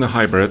driving the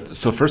hybrid,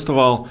 so first of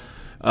all,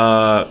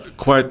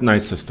 quite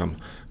nice system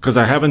because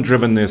I haven't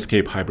driven the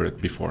Escape hybrid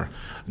before.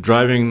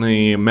 Driving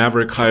the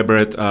Maverick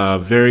hybrid,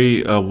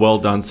 very well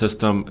done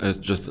system.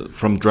 Just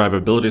from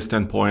drivability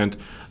standpoint,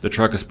 the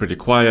truck is pretty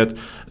quiet.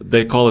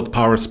 They call it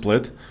power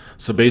split.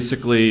 So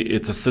basically,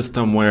 it's a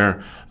system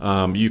where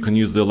you can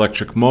use the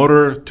electric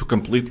motor to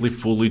completely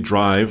fully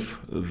drive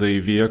the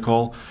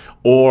vehicle,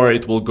 or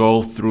it will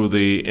go through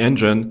the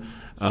engine.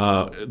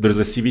 There's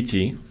a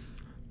CVT,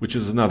 which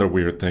is another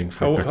weird thing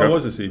for pickup. How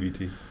was the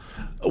CVT?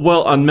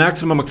 Well, on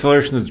maximum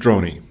acceleration is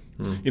droney.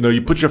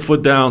 You put your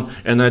foot down,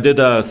 and I did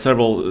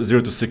several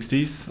 0 to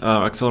 60s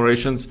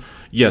accelerations.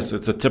 Yes,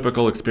 it's a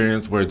typical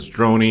experience where it's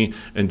droney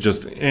and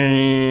just...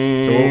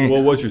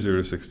 What was your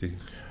 0 to 60?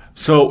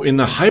 So in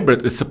the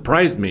hybrid, it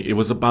surprised me. It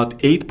was about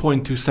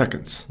 8.2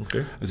 seconds,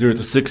 0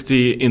 to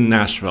 60 in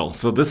Nashville.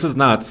 So this is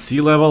not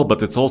sea level,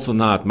 but it's also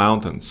not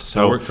mountains.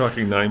 So we're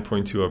talking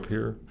 9.2 up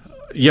here.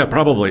 Yeah,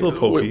 probably. It's a little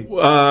pokey.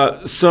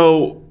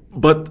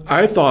 But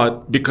I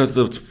thought because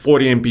it's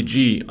 40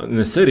 mpg in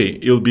the city,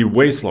 it would be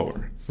way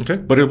slower. Okay,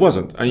 but it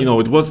wasn't.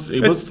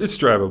 It's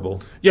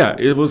drivable. Yeah,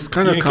 it was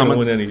kind of common.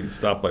 You can't win any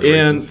stoplight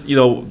races.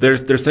 And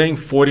they're saying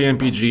 40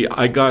 mpg.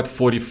 I got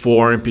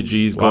 44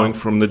 mpgs going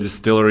from the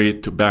distillery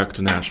back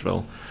to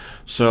Nashville.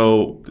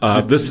 So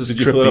did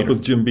you fill it up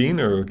with Jim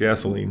Beam or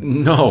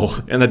gasoline? No,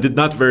 and I did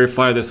not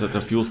verify this at the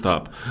fuel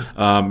stop.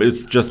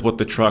 It's just what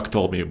the truck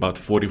told me, about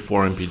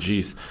 44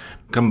 mpgs.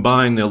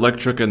 Combine the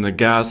electric and the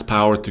gas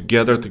power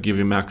together to give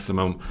you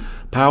maximum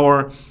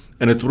power.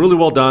 And it's really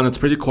well done. It's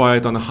pretty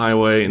quiet on the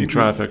highway in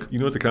traffic. You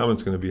know what the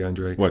comment's going to be,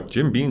 Andre? What?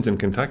 Jim Beam's in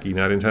Kentucky,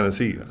 not in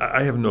Tennessee.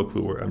 I have no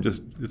clue where.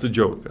 It's a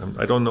joke.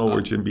 I don't know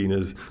where Jim Beam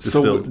is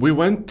distilled. So we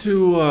went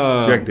to...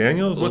 Jack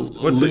Daniels?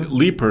 What's it?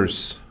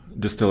 Leapers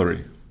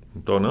Distillery.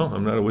 Don't know.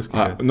 I'm not a whiskey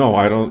guy. No,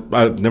 I don't.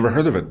 I've never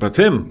heard of it. But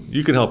Tim,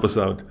 you can help us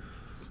out.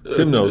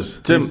 Tim knows.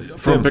 Tim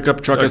from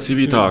Pickup Truck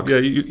SUV Talk. Yeah,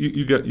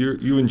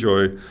 you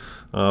enjoy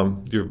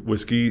your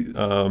whiskey.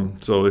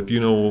 So if you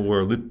know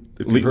where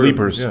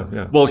Leapers.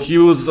 Yeah. Well, he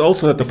was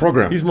also at the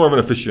program. He's more of an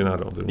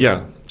aficionado than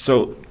yeah.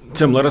 So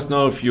Tim, let us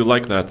know if you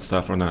like that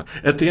stuff or not.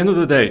 At the end of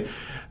the day,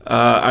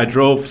 I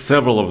drove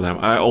several of them.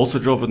 I also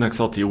drove an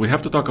XLT. We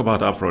have to talk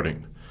about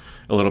off-roading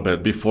a little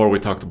bit before we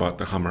talked about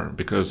the Hummer,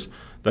 because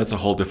that's a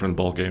whole different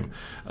ballgame.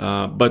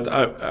 But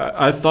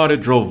I thought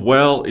it drove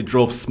well. It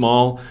drove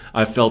small.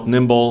 I felt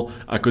nimble.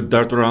 I could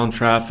dart around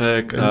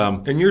traffic.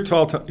 And you're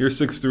tall. You're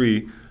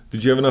 6'3".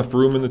 Did you have enough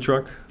room in the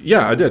truck?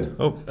 Yeah, I did.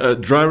 Oh,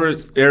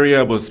 driver's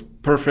area was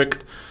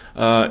perfect.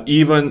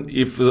 Even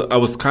if I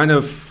was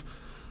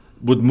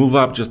would move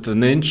up just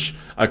an inch,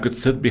 I could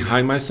sit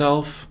behind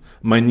myself.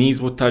 My knees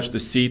would touch the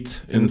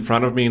seat in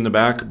front of me in the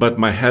back, but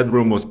my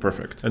headroom was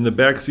perfect. And the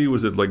back seat,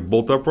 was it like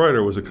bolt upright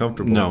or was it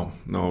comfortable?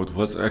 No, it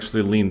was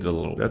actually leaned a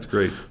little. That's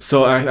great.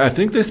 So I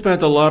think they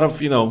spent a lot of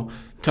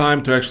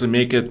time to actually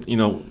make it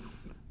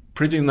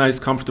pretty nice,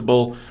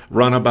 comfortable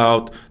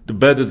runabout. The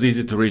bed is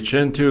easy to reach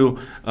into.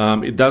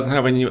 It doesn't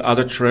have any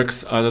other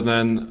tricks other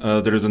than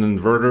there is an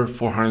inverter,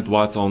 400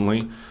 watts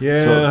only.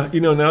 Yeah, so,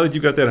 now that you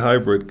got that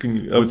hybrid, can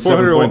you,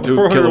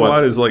 400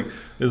 watt is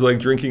like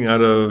drinking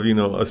out of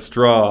a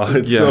straw.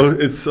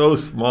 It's so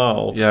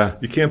small. Yeah,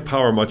 you can't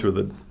power much with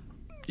it.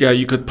 Yeah,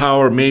 you could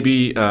power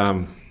maybe.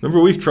 Remember,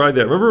 we've tried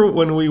that. Remember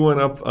when we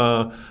went up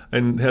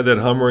and had that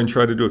Hummer and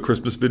tried to do a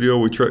Christmas video?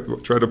 We tried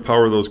to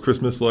power those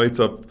Christmas lights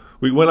up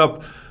We went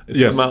up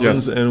the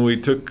mountains and we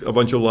took a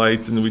bunch of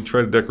lights and we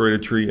tried to decorate a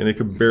tree, and it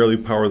could barely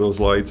power those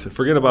lights.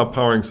 Forget about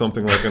powering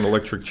something like an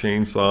electric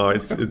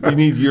chainsaw. You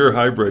need your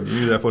hybrid.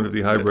 You need that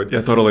F-150 hybrid.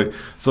 Yeah, totally.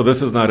 So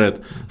this is not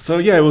it. So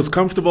yeah, it was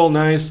comfortable,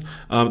 nice.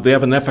 They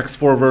have an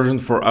FX4 version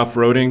for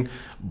off-roading,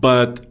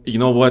 but you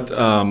know what?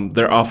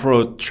 Their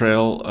off-road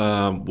trail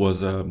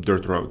was a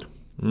dirt road.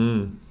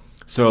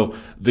 So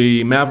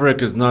the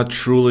Maverick is not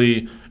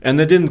truly, and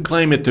they didn't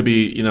claim it to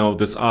be,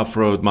 this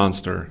off-road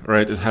monster,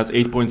 right? It has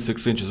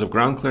 8.6 inches of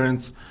ground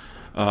clearance,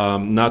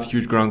 not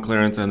huge ground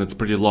clearance, and it's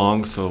pretty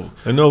long.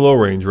 And no low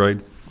range, right?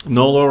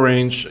 No low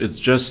range. It's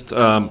just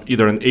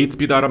either an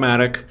 8-speed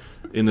automatic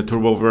in the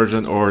turbo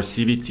version or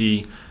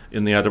CVT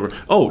in the other.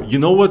 Oh, you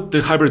know what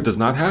the hybrid does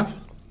not have?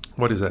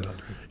 What is that,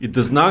 Andre? It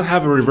does not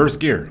have a reverse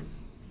gear.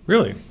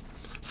 Really?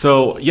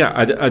 So yeah,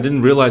 I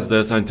didn't realize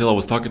this until I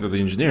was talking to the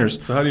engineers.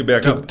 So how do you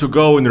back up? To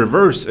go in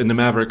reverse in the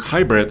Maverick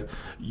hybrid,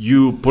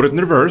 you put it in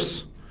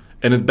reverse,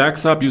 and it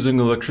backs up using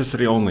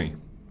electricity only.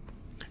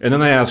 And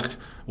then I asked,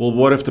 well,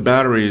 what if the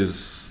battery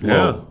is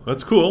low? Yeah,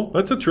 that's cool.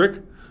 That's a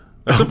trick.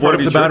 That's a what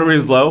if the battery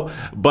is low?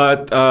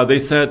 But they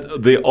said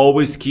they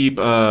always keep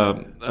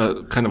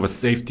kind of a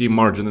safety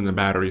margin in the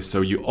battery,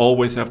 so you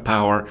always have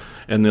power.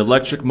 And the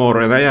electric motor,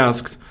 and I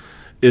asked,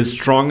 is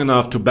strong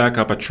enough to back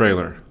up a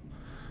trailer.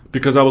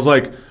 Because I was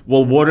like,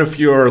 well, what if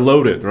you're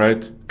loaded,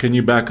 right? Can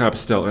you back up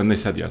still? And they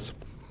said yes.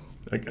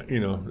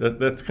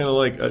 That's kind of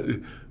like,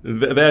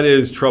 that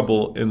is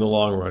trouble in the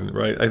long run,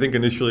 right? I think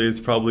initially it's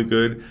probably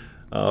good,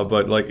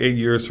 but like 8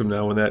 years from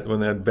now when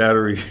that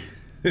battery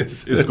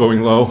is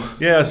going low.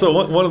 Yeah, so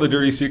one of the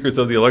dirty secrets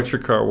of the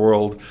electric car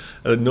world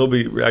that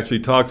nobody actually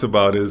talks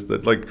about is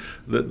that like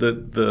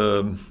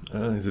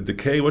is it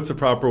decay? What's the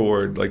proper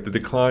word? Like the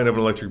decline of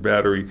an electric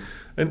battery.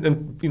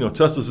 And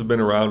Teslas have been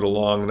around a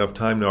long enough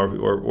time now,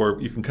 or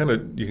you can kind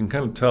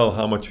of tell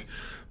how much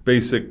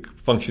basic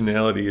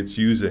functionality it's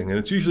using, and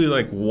it's usually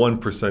like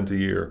 1% a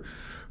year.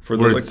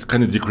 It's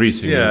kind of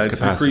decreasing. Yeah, its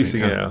it's capacity.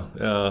 decreasing.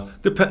 Yeah,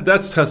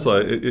 that's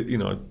Tesla.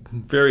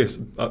 Various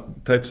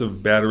types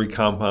of battery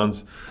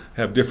compounds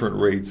have different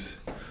rates.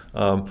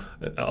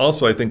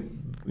 Also, I think.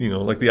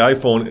 Like the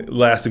iPhone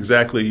lasts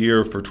exactly a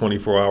year for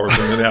 24 hours,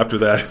 and then after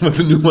that, when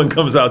the new one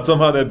comes out,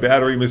 somehow that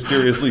battery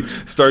mysteriously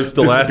starts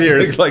to last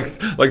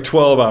like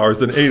 12 hours,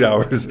 then 8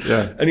 hours.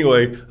 Yeah.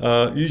 Anyway,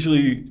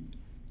 usually,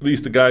 at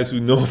least the guys who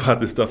know about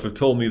this stuff have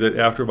told me that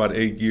after about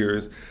 8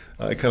 years,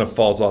 it kind of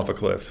falls off a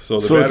cliff. So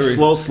the battery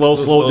it's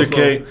slow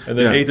decay, and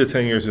then 8 to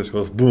 10 years just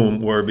goes boom,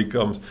 where it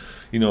becomes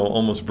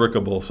almost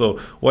brickable. So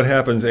what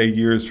happens 8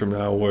 years from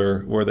now,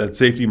 where that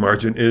safety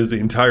margin is the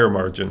entire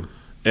margin?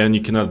 And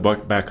you cannot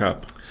back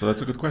up. So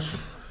that's a good question.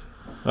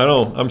 I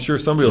know. I'm sure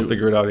somebody will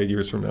figure it out 8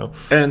 years from now.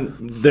 And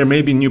there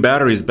may be new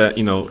batteries,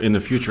 in the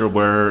future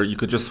where you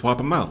could just swap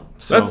them out.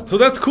 So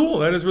that's cool.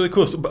 That is really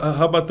cool. So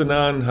how about the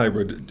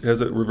non-hybrid? Has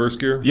it reverse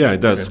gear? Yeah,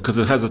 it does, because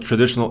it has a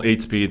traditional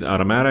 8-speed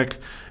automatic,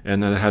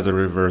 and then it has a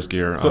reverse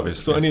gear,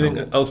 obviously. So anything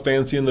else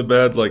fancy in the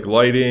bed, like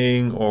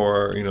lighting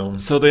or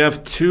So they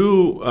have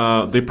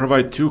they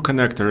provide two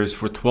connectors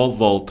for 12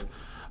 volt.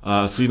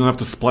 So you don't have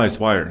to splice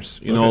wires.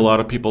 A lot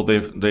of people,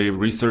 they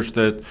researched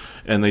it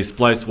and they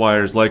splice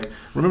wires. Like,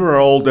 remember our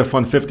old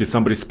F-150,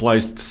 somebody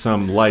spliced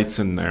some lights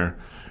in there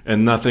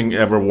and nothing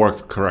ever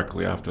worked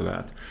correctly after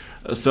that.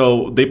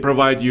 So they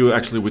provide you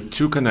actually with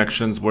two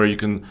connections where you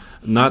can,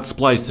 not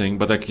splicing,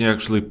 but I can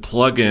actually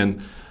plug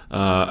in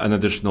an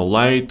additional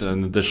light,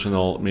 an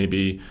additional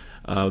maybe,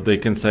 they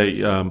can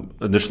say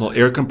additional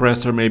air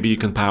compressor maybe you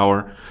can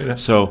power. And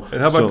how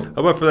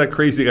about for that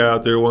crazy guy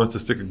out there who wants to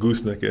stick a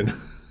gooseneck in?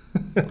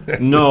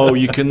 No,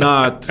 you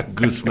cannot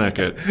gooseneck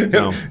it.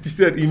 No. Did you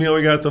see that email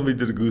we got? Somebody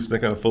did a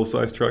gooseneck on a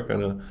full-size truck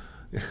on a.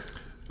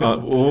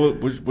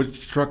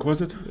 Which truck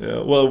was it?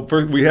 Yeah, well,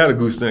 first we had a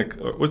gooseneck.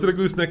 Was it a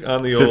gooseneck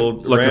on the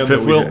old like Ram a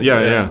fifth wheel?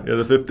 Yeah.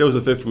 There was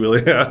a fifth wheel.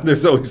 Yeah,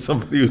 there's always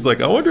somebody who's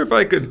like, I wonder if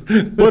I could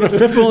put a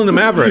fifth wheel in the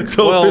Maverick.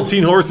 Tow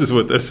 15 horses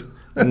with this.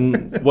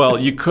 Well,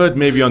 you could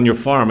maybe on your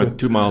farm at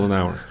 2 miles an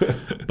hour,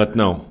 but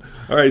no.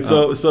 All right,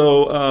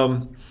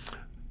 so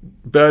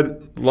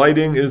bed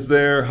lighting is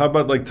there. How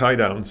about like tie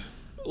downs?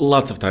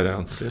 Lots of tie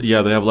downs.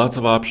 Yeah, they have lots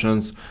of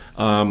options.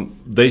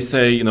 They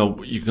say,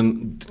 you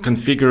can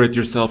configure it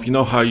yourself. You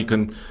know how you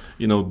can,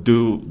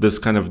 do this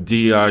kind of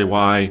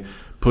DIY,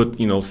 put,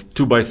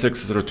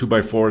 2x6s or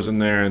 2x4s in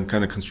there and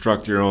kind of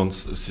construct your own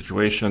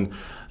situation.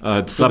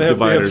 So they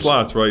have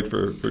slots, right,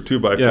 for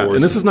 2x4s. Yeah,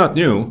 and this is not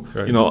new.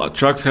 Right.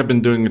 Trucks have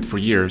been doing it for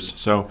years.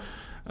 So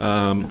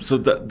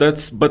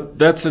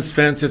that's as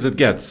fancy as it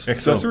gets.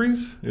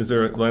 Accessories? Is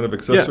there a line of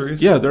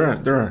accessories? Yeah, there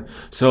are.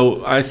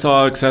 So I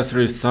saw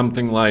accessories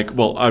something like,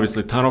 well,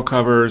 obviously tonneau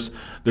covers.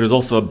 There's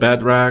also a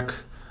bed rack.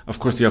 Of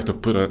course, you have to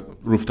put a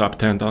rooftop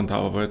tent on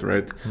top of it,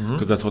 right?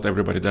 Because that's what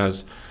everybody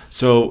does.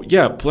 So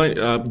yeah,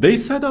 they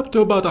set up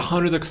to about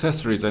 100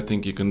 accessories I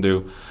think you can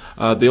do.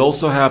 They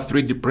also have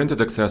 3D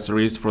printed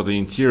accessories for the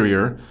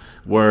interior,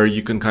 where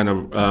you can kind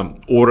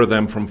of order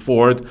them from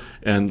Ford,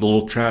 and the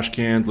little trash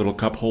cans, little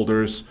cup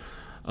holders.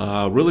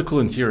 Really cool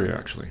interior,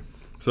 actually.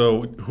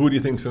 So who do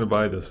you think is going to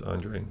buy this,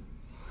 Andre?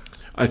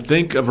 I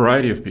think a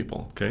variety of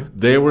people. Okay.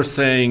 They were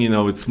saying,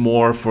 it's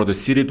more for the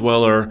city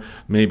dweller,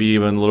 maybe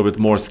even a little bit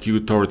more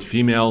skewed toward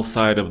female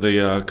side of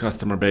the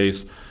customer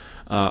base.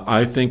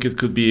 I think it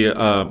could be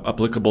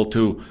applicable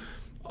to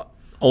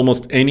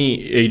almost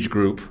any age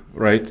group,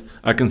 right?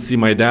 I can see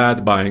my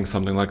dad buying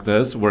something like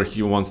this where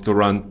he wants to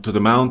run to the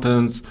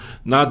mountains,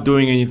 not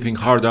doing anything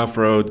hard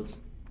off-road,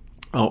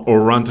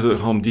 or run to the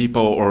Home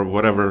Depot or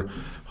whatever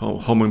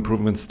home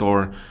improvement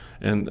store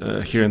and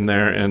here and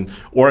there,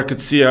 or I could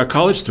see a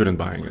college student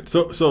buying it.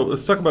 So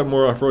let's talk about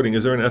more off-roading.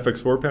 Is there an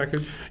FX4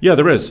 package? Yeah,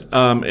 there is.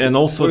 And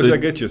also, what does that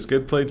get you?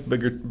 Skid plates,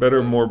 bigger,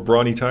 better, more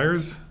brawny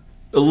tires?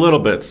 A little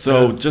bit.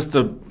 So just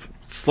a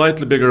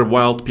slightly bigger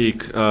Wild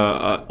Peak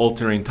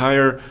all-terrain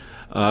tire.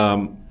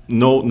 No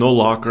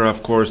locker,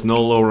 of course.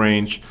 No low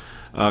range.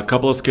 A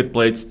couple of skid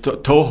plates.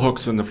 Tow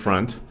hooks in the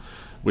front,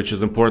 which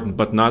is important,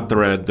 but not the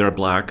red. They're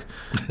black.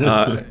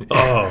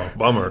 Oh,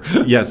 bummer.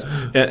 Yes.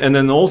 And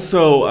then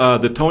also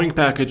the towing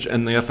package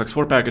and the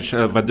FX4 package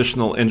have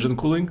additional engine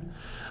cooling.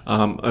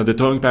 The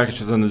towing package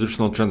has an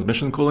additional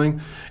transmission cooling.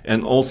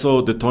 And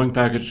also the towing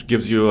package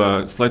gives you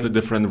a slightly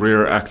different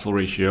rear axle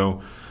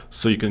ratio,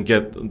 so you can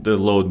get the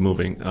load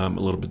moving a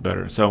little bit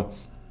better. So,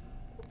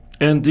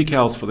 and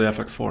decals for the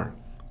FX4.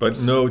 But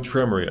no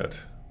Tremor yet.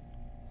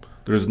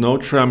 There's no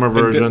Tremor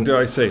version. Dare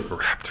I say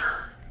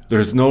Raptor?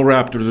 There's no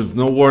Raptor. There's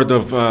no word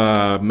of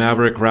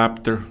Maverick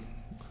Raptor.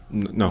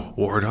 No.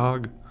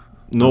 Warthog?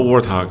 No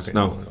Warthogs, okay,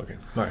 no. Okay,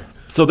 all right.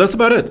 So that's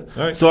about it.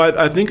 All right. So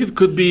I think it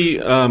could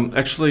be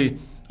actually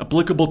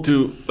applicable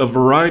to a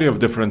variety of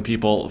different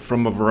people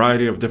from a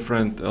variety of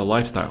different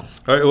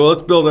lifestyles. All right, well,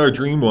 let's build our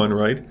dream one,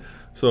 right?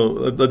 So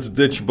let's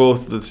ditch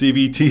both the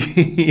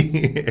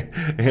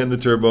CVT and the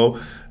turbo,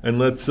 and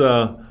let's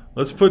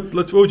put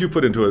what would you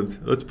put into it?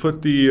 Let's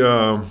put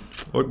the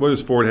what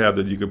does Ford have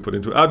that you can put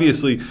into it?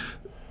 Obviously,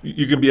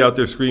 you can be out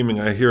there screaming.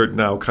 I hear it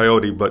now,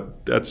 Coyote,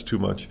 but that's too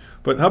much.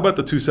 But how about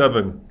the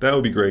 2.7? That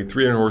would be great.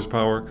 300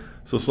 horsepower.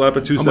 So slap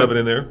a 2.7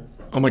 in there.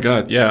 Oh my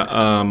God,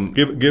 yeah.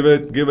 Give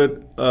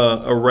it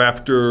a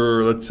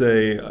Raptor, let's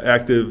say,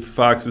 active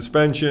Fox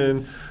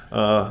suspension.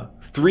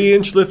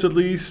 3-inch lift at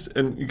least,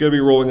 and you got to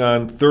be rolling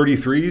on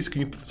 33s.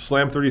 Can you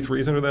slam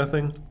 33s under that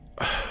thing?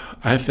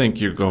 I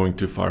think you're going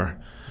too far.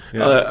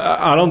 Yeah.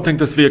 I don't think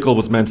this vehicle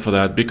was meant for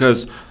that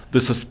because the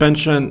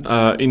suspension,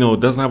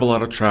 doesn't have a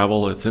lot of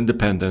travel. It's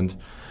independent.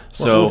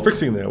 So we're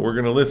fixing that. We're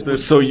going to lift it.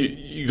 So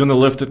you're going to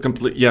lift it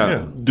completely.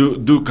 Yeah.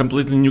 Do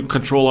completely new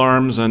control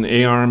arms and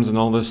A-arms and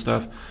all this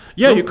stuff.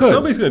 Yeah, you could.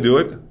 Somebody's going to do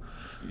it.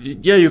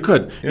 Yeah, you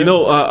could. Yeah.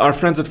 Our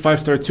friends at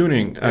 5-Star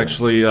Tuning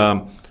actually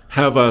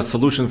have a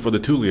solution for the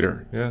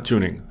 2-liter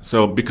tuning.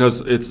 So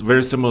because it's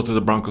very similar to the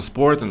Bronco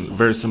Sport and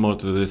very similar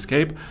to the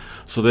Escape,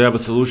 so they have a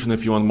solution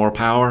if you want more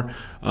power.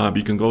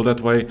 You can go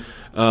that way.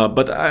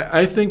 But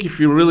I think if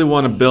you really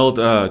want to build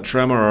a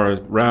Tremor or a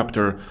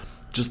Raptor,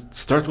 just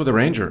start with a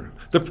Ranger.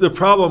 The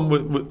problem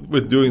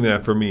with doing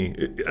that for me,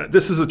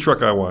 this is a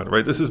truck I want,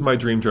 right? This is my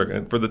dream truck.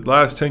 And for the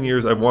last 10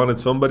 years, I've wanted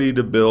somebody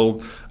to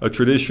build a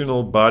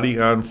traditional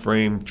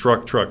body-on-frame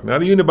truck.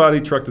 Not a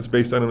unibody truck that's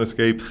based on an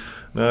Escape,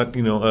 not,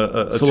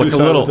 a so like a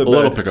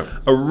little pickup.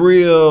 A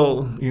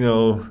real,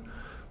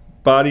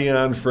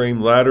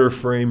 body-on-frame, ladder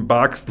frame,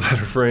 boxed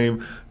ladder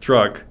frame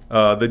truck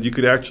that you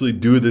could actually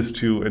do this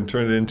to and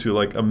turn it into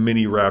like a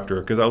mini Raptor.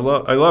 Because I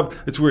love,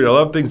 it's weird, I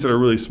love things that are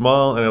really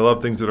small and I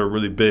love things that are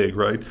really big,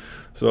 right?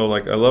 So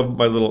like I love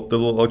the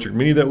little electric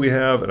Mini that we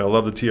have, and I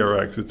love the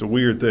TRX. It's a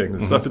weird thing.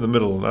 The stuff in the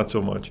middle, not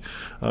so much.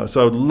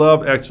 So I would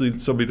love actually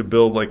somebody to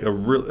build like a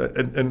real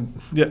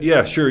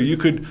sure you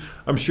could.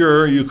 I'm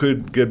sure you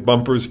could get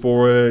bumpers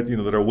for it,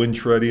 that are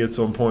winch ready at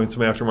some point.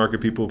 Some aftermarket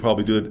people will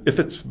probably do it. If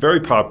it's very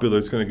popular,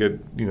 it's going to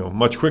get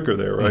much quicker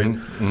there, right?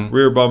 Mm-hmm.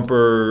 Rear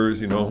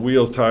bumpers,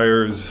 wheels,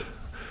 tires,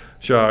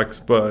 shocks,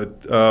 but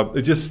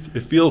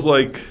it feels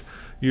like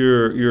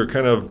you're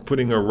kind of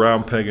putting a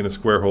round peg in a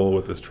square hole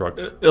with this truck.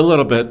 A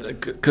little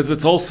bit, because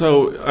it's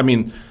also,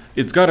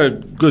 it's got a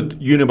good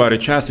unibody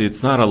chassis.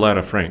 It's not a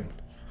ladder frame.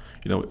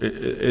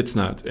 It's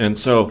not. And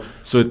so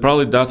it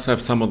probably does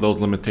have some of those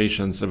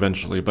limitations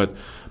eventually. But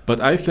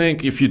I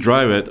think if you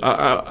drive it,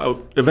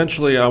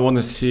 eventually I want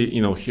to see,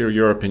 hear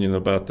your opinion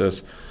about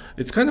this.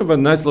 It's kind of a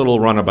nice little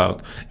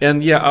runabout.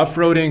 And yeah,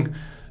 off-roading,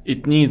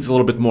 it needs a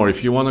little bit more.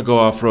 If you want to go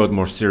off-road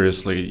more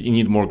seriously, you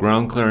need more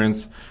ground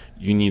clearance.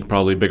 You need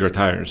probably bigger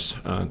tires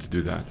to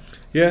do that.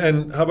 Yeah,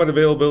 and how about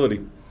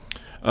availability?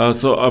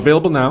 So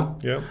available now.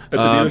 Yeah, at the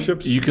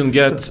dealerships? You can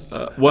get,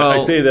 I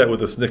say that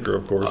with a snicker,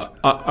 of course.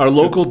 Our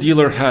local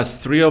dealer has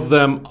 3 of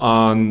them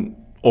on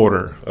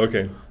order.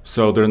 Okay.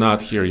 So they're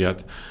not here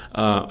yet.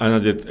 And I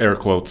did air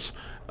quotes.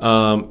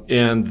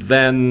 And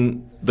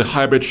then the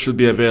hybrid should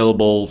be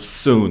available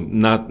soon,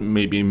 not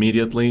maybe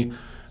immediately.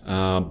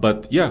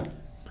 But yeah.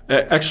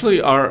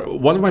 Actually,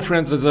 one of my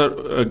friends has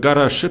got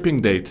a shipping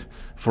date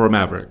for a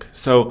Maverick.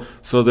 So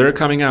they're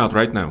coming out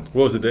right now.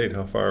 What was the date?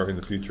 How far in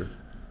the future?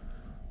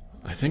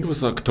 I think it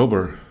was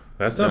October.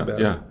 That's not bad.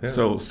 Yeah.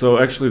 So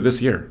actually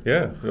this year.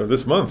 Yeah.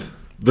 This month.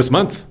 This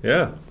month.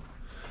 Yeah.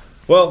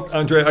 Well,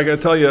 Andre, I got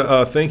to tell you,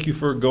 thank you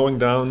for going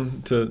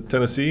down to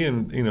Tennessee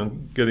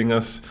and getting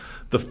us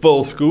the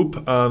full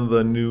scoop on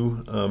the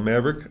new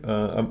Maverick.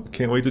 I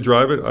can't wait to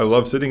drive it. I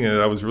love sitting in it.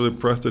 I was really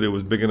impressed that it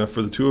was big enough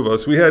for the two of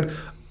us. We had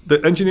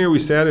the engineer we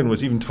sat in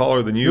was even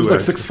taller than you. He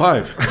was like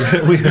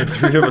 6'5". We had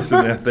three of us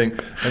in that thing,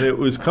 and it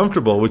was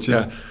comfortable, which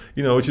is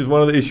which is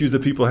one of the issues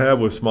that people have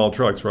with small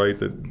trucks, right?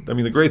 The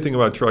great thing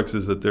about trucks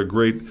is that they're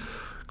great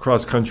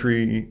cross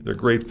country, they're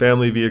great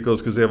family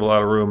vehicles because they have a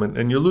lot of room,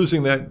 and you're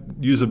losing that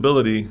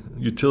utility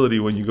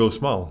when you go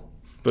small.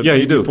 But yeah,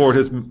 you do. Ford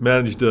has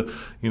managed to,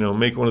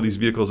 make one of these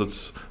vehicles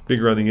that's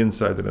bigger on the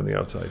inside than on the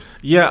outside.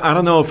 Yeah, I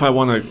don't know if I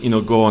want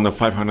to, go on a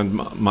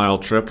 500-mile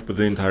trip with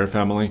the entire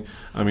family.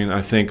 I mean,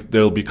 I think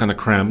they'll be kind of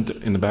crammed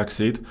in the back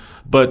seat.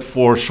 But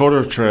for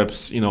shorter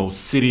trips,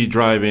 city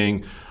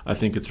driving, I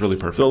think it's really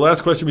perfect. So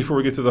last question before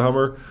we get to the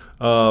Hummer.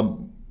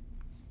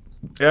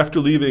 After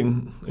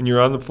leaving and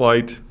you're on the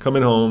flight,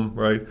 coming home,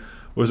 right?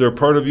 Was there a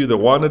part of you that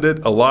wanted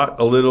it a lot,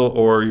 a little,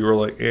 or you were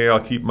like, I'll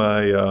keep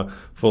my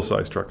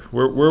full-size truck?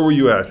 Where were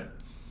you at?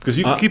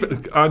 Because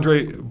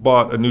Andre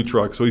bought a new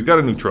truck, so he's got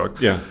a new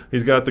truck. Yeah.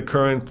 He's got the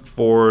current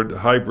Ford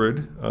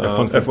hybrid,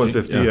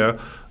 F-150, yeah.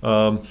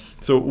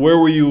 So where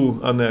were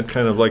you on that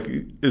kind of like,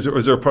 is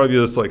there a part of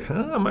you that's like,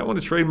 I might want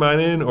to trade mine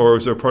in? Or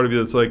is there a part of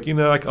you that's like,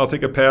 I'll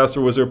take a pass?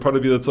 Or was there a part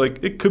of you that's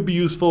like, it could be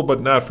useful,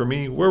 but not for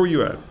me? Where were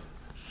you at?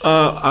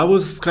 I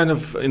was kind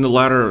of in the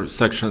latter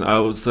section.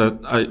 I was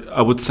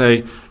I would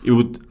say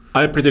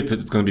I predicted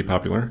it's going to be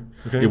popular.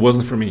 Okay. It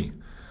wasn't for me.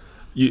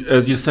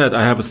 As you said,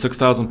 I have a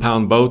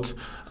 6,000-pound boat.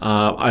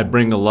 I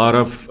bring a lot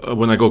of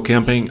when I go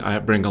camping. I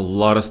bring a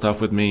lot of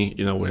stuff with me.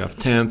 We have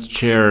tents,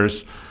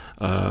 chairs,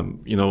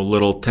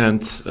 little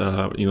tent,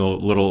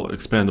 little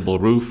expandable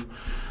roof.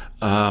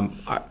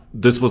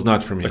 This was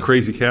not for me. A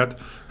crazy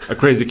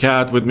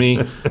cat with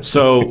me.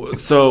 So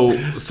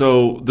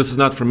this is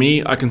not for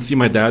me. I can see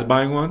my dad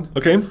buying one.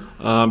 Okay.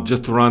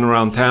 Just to run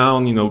around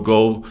town,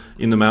 go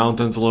in the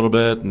mountains a little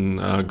bit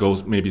and go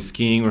maybe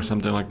skiing or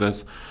something like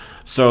this.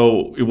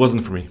 So it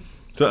wasn't for me.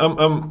 So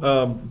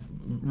I'm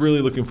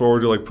really looking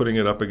forward to like putting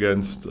it up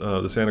against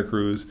the Santa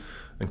Cruz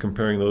and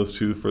comparing those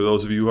two for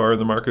those of you who are in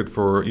the market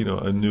for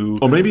a new.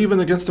 Or maybe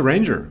even against the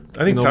Ranger.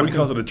 I think Tommy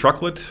calls it a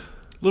trucklet.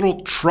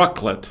 Little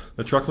trucklet.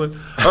 A trucklet?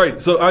 All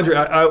right. So, Andre,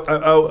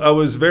 I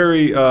was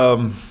very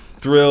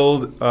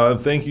thrilled.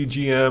 Thank you,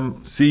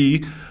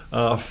 GMC,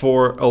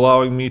 for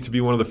allowing me to be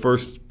one of the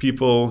first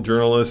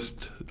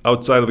journalists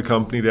outside of the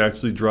company to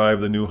actually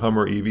drive the new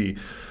Hummer EV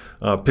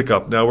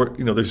pickup. Now,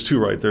 there's two,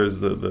 right? There's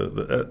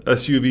the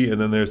SUV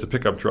and then there's the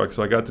pickup truck.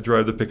 So I got to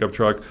drive the pickup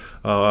truck.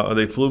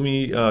 They flew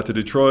me to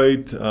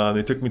Detroit.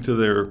 They took me to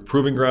their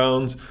proving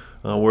grounds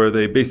where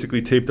they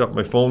basically taped up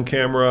my phone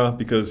camera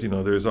because,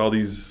 there's all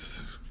these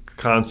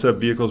concept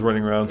vehicles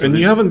running around. So and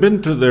you haven't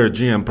been to their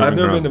GM proving I've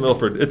never ground. been to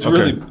Milford. It's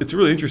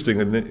really interesting,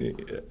 and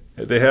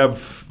they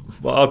have.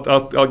 Well,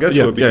 I'll get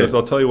to it because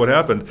I'll tell you what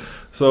happened.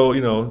 So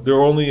there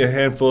were only a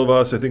handful of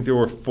us. I think there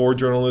were 4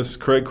 journalists.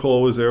 Craig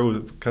Cole was there,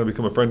 who kind of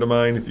become a friend of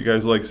mine. If you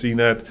guys like seeing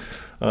that,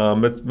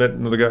 met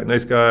another guy,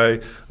 nice guy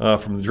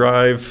from the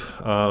Drive,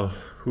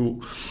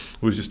 who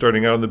was just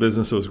starting out in the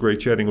business, so it was great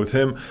chatting with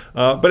him.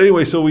 But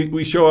anyway, so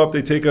we show up,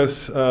 they take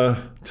us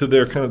to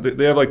their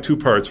they have like 2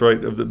 parts,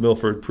 right, of the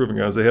Milford Proving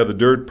Grounds. They have the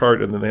dirt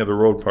part and then they have the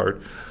road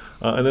part.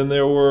 And then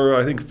there were,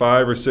 I think,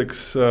 5 or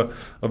 6 of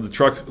the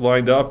trucks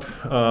lined up,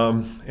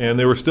 and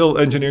they were still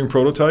engineering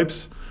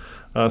prototypes.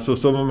 So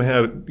some of them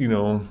had,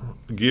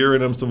 gear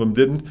in them, some of them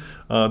didn't.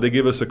 They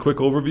gave us a quick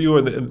overview,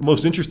 and the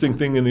most interesting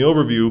thing in the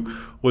overview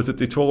was that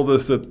they told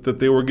us that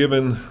they were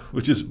given,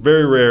 which is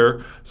very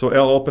rare. So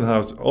Al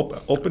Oppenhauser,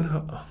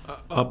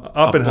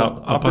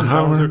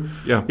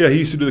 he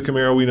used to do the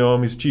Camaro. We know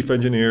him. He's chief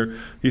engineer.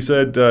 He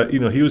said,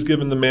 he was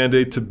given the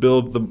mandate to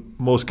build the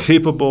most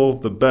capable,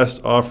 the best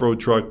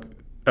off-road truck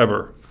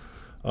ever,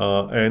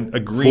 and a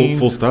green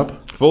full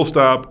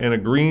stop, and a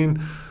green.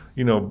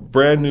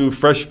 Brand new,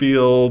 fresh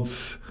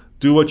fields.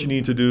 Do what you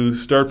need to do.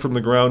 Start from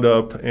the ground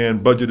up,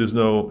 and budget is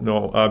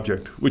no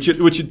object. Which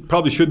it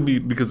probably shouldn't be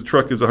because the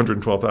truck is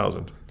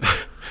 $112,000.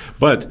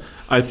 But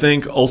I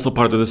think also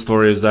part of the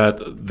story is that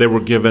they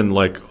were given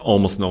like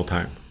almost no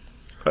time,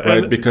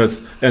 right?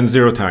 And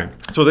 0 time.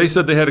 So they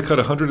said they had to cut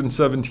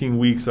 117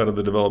 weeks out of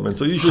the development.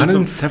 So usually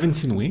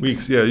 117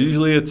 weeks. Yeah.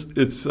 Usually it's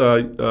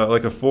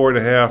like a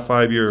 4.5,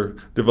 5 year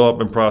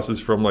development process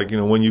from like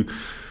when you.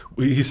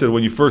 He said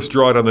when you first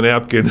draw it on the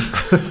napkin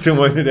to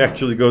when it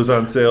actually goes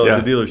on sale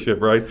at the dealership,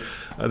 right?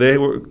 They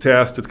were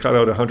tasked to cut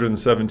out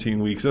 117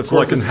 weeks. And of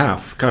course,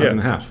 cut it in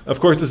half. Of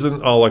course, this is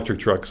an all-electric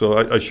truck, so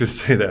I should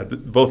say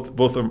that. Both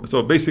of them.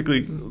 So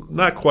basically,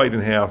 not quite in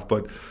half,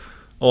 but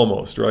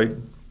almost, right?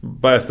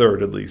 By a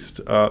third at least.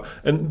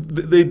 And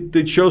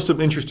they show some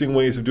interesting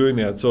ways of doing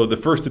that. So the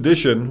first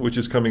edition, which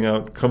is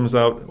comes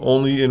out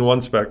only in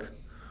one spec,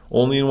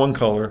 only in one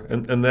color.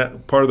 And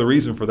that part of the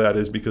reason for that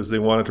is because they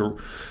wanted to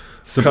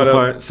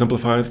simplify it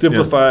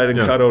and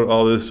cut out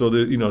all this, so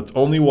that it's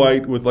only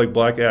white with like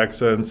black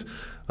accents.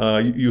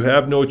 You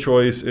have no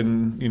choice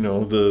in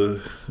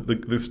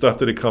the stuff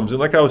that it comes in.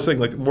 Like I was saying,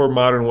 like a more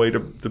modern way to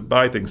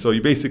buy things. So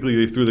you basically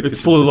they threw the it's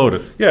fully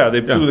loaded. Yeah,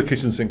 they threw the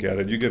kitchen sink at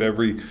it. You get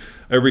every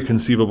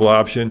conceivable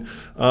option.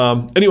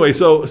 Anyway,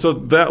 so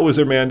that was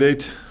their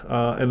mandate.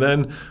 And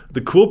then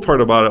the cool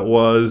part about it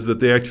was that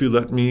they actually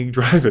let me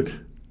drive it.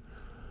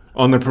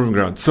 On their proving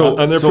ground. So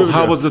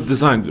how was it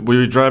designed? Were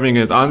you driving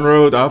it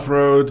on-road,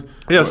 off-road?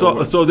 Yeah,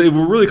 so they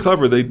were really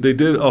clever. They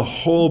did a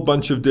whole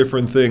bunch of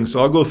different things.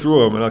 So I'll go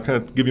through them, and I'll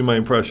kind of give you my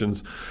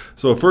impressions.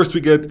 So first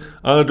we get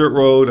on a dirt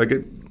road. I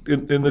get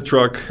in the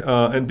truck,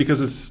 and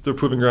because it's the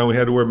proving ground, we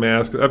had to wear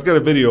masks. I've got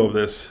a video of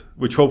this,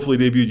 which hopefully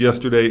debuted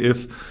yesterday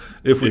if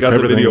we got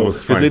the video,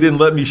 because they didn't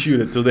let me shoot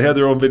it. So they had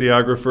their own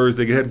videographers.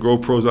 They had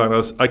GoPros on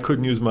us. I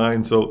couldn't use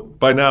mine, so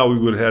by now we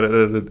would have had it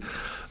edited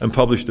and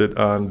published it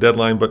on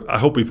deadline, but I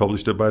hope we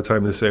published it by the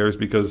time this airs,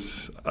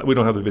 because we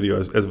don't have the video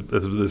as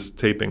of this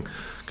taping,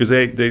 because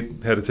they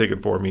had to take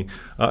it for me.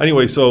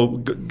 Anyway, so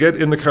get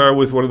in the car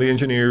with one of the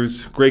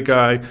engineers, great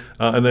guy,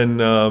 and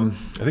then I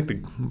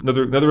think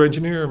another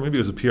engineer, or maybe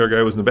it was a PR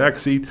guy, was in the back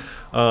seat.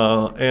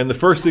 And the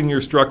first thing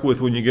you're struck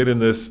with when you get in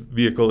this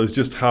vehicle is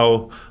just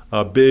how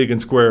big and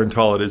square and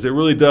tall it is. It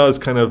really does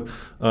kind of,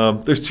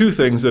 there's two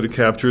things that it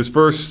captures.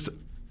 First,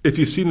 if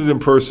you've seen it in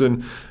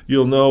person,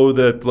 you'll know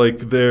that like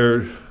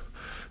their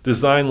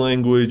design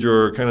language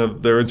or kind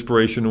of their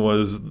inspiration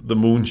was the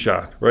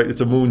moonshot, right? It's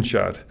a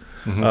moonshot.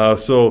 Mm-hmm.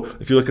 So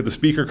if you look at the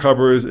speaker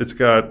covers, it's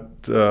got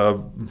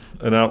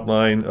an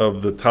outline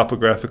of the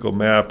topographical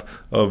map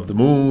of the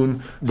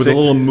moon with a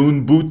little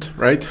moon boot,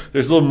 right?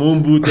 There's a little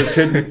moon boot that's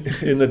hidden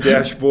in the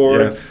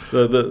dashboard. Yes.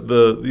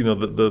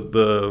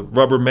 The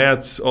rubber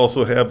mats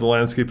also have the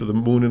landscape of the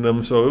moon in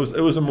them. So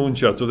it was a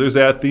moonshot. So there's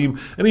that theme,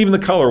 and even the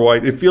color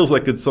white. It feels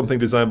like it's something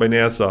designed by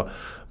NASA.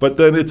 But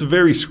then it's a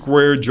very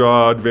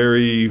square-jawed,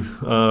 very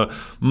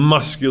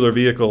muscular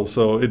vehicle.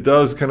 So it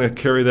does kind of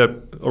carry that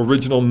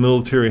original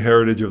military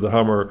heritage of the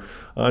Hummer.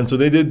 And so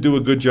they did do a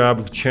good job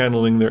of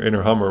channeling their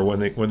inner Hummer when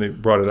they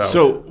brought it out.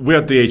 So we're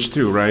at the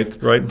H2, right?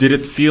 Right. Did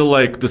it feel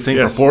like the same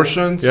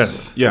proportions?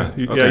 Yes. Yeah.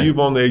 Okay. Yeah, you've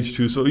owned the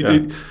H2. So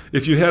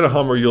if you had a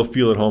Hummer, you'll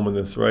feel at home in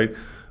this, right?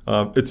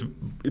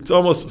 It's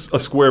almost a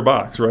square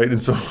box, right? In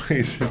some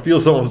ways, it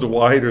feels almost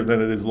wider than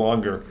it is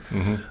longer.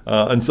 Mm-hmm.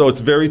 And so it's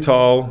very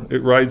tall.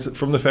 It rides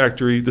from the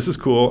factory. This is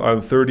cool,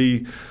 on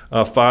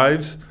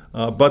 35s,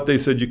 but they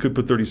said you could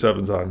put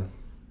 37s on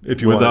if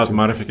you wanted to. Without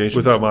modifications?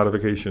 Without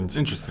modifications.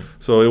 Interesting.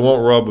 So it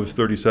won't rub with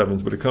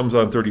 37s, but it comes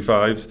on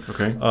 35s.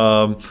 Okay.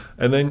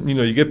 And then,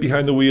 you get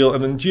behind the wheel,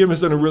 and then GM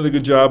has done a really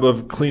good job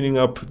of cleaning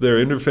up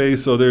their interface.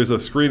 So there's a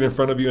screen in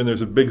front of you, and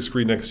there's a big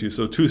screen next to you.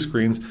 So 2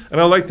 screens.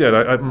 And I like that.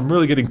 I'm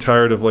really getting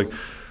tired of, like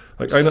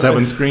I know,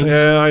 7 screens?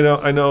 Yeah,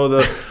 I know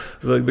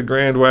the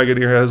Grand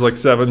Wagoneer has, like,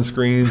 7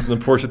 screens, and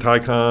the Porsche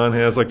Taycan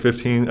has, like,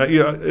 15.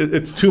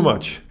 It's too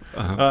much.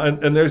 Uh-huh.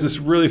 And there's this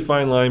really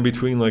fine line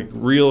between, like,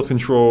 real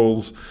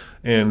controls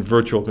and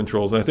virtual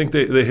controls. And I think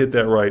they hit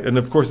that right. And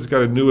of course, it's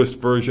got a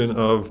newest version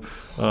of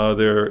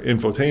their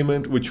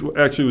infotainment, which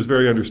actually was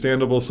very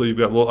understandable. So you've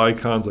got little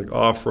icons like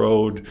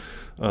off-road,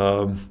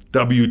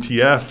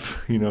 WTF,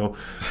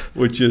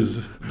 which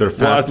is their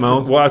fast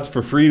mode. Watts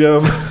for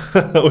freedom,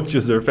 which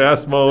is their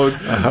fast mode.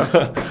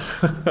 Uh-huh.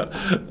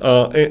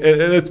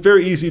 And it's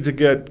very easy to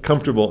get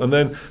comfortable. And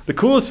then the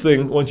coolest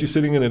thing, once you're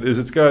sitting in it, is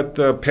it's got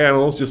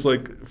panels, just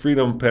like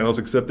Freedom panels,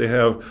 except they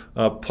have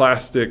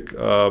plastic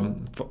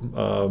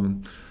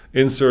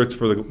inserts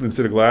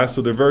instead of glass,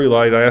 so they're very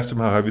light. I asked him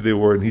how heavy they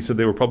were, and he said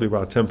they were probably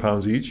about 10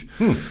 pounds each.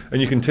 And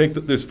you can take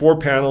there's 4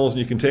 panels, and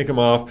you can take them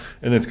off,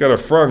 and it's got a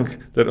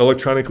frunk that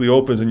electronically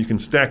opens, and you can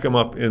stack them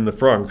up in the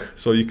frunk,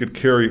 so you could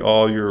carry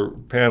all your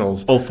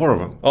panels. All 4 of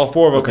them? All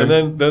 4 of them. Okay.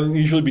 And then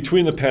usually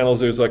between the panels,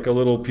 there's like a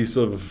little piece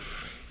of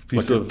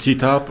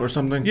T-top or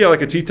something? Yeah,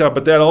 like a T-top,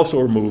 but that also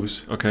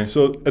removes. Okay.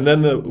 So, and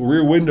then the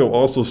rear window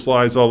also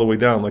slides all the way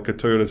down like a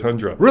Toyota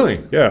Tundra.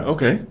 Really? Yeah.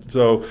 Okay.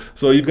 So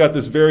you've got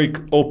this very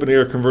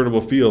open-air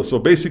convertible feel. So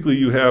basically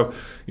you have,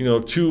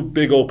 2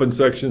 big open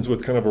sections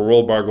with kind of a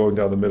roll bar going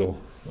down the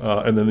middle.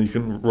 And then you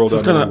can roll down. So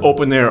it's kind of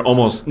open air,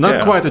 almost.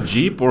 Not quite a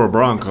Jeep or a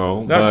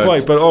Bronco. Not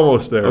quite, but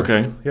almost there.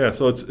 Okay. Yeah,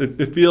 so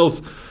it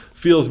feels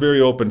very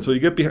open. So you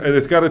get behind, and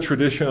it's got a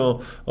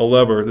traditional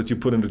lever that you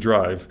put into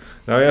drive.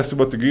 Now I asked him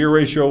what the gear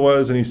ratio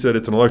was, and he said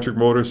it's an electric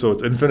motor, so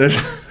it's infinite.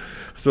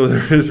 So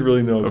there is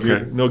really no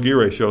gear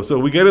ratio. So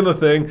we get in the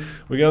thing,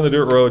 we get on the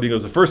dirt road. He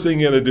goes, the first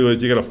thing you got to do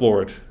is you got to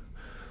floor it.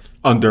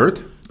 On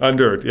dirt? On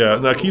dirt, yeah.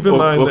 Now keep in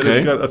mind that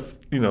it's got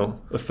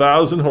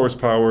 1,000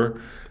 horsepower.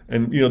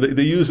 And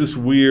they use this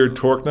weird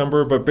torque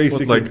number, but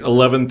basically like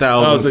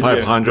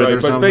 11,500 or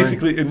something. But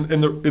basically, in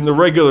the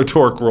regular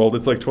torque world,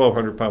 it's like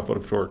 1,200 pound-foot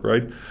of torque,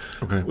 right?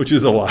 Okay, which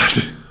is a lot.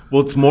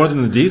 Well, it's more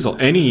than the diesel.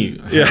 Any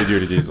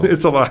heavy-duty diesel,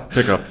 it's a lot.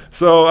 Pickup.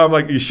 So I'm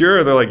like, you sure?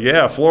 And they're like,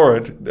 yeah, floor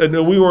it.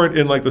 And we weren't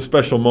in like the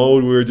special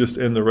mode. We were just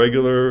in the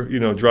regular,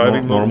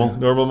 driving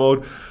normal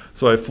mode.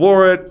 So I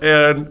floor it,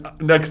 and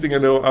next thing I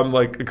know, I'm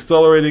like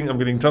accelerating. I'm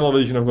getting tunnel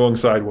vision. I'm going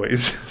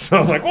sideways. So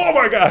I'm like, oh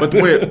my god! But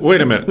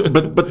wait a minute.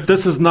 But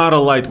this is not a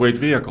lightweight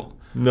vehicle.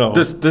 No.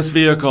 This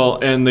vehicle,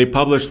 and they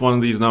published one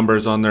of these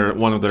numbers on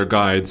one of their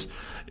guides.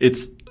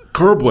 It's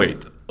curb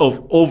weight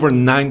of over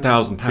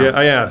 9,000 pounds. Yeah,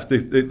 I asked.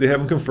 They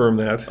haven't confirmed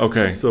that.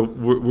 Okay. So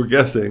we're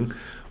guessing.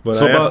 But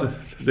so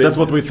that's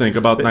what we think,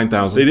 about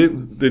 9,000.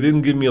 They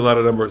didn't give me a lot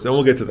of numbers, and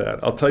we'll get to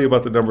that. I'll tell you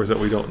about the numbers that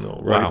we don't know.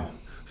 Right? Wow.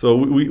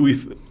 So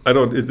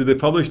did they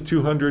publish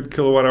 200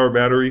 kilowatt hour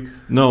battery?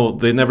 No,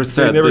 they never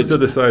said. They never said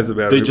the size of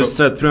the battery. They just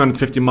said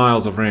 350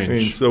 miles of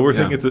range. So we're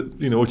thinking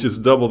it's which is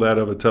double that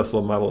of a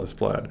Tesla Model S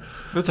Plaid.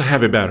 That's a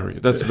heavy battery.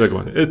 That's a big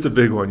one. It's a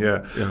big one,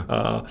 yeah.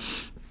 Yeah.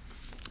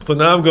 So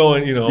now I'm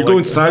going, You're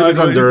going sideways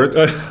on dirt.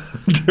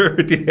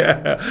 Dirt,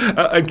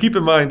 yeah. And keep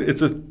in mind,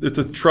 it's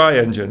a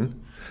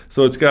tri-engine.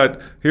 So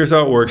here's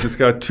how it works. It's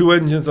got two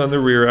engines on the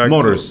rear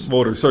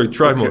axle.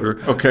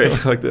 Tri-motor. Okay.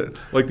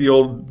 like the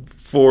old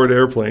Ford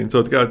airplane. So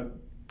it's got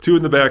two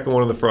in the back and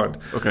one in the front.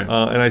 Okay. And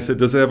I said,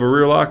 does it have a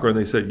rear locker? And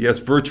they said, yes,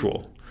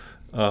 virtual.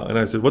 And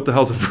I said, what the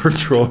hell's a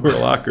virtual rear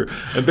locker?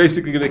 And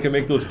basically, they can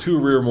make those two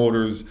rear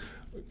motors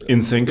in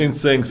sync.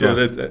 So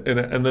that's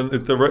and then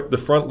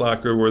the front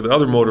locker where the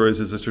other motor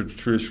is a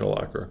traditional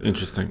locker.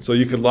 Interesting. So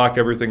you could lock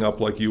everything up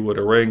like you would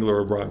a Wrangler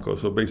or a Bronco.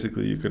 So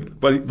basically you could,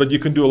 but you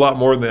can do a lot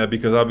more than that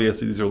because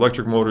obviously these are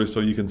electric motors,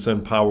 so you can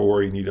send power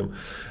where you need them.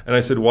 And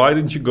I said, why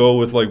didn't you go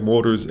with like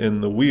motors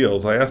in the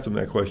wheels? I asked him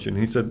that question.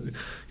 He said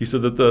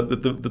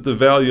that the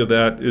value of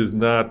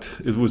that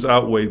it was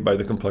outweighed by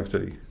the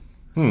complexity.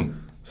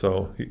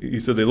 So he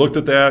said they looked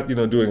at that,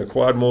 doing a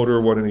quad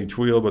motor, one in each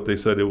wheel, but they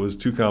said it was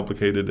too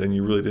complicated and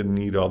you really didn't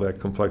need all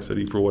that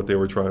complexity for what they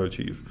were trying to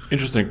achieve.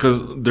 Interesting,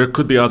 because there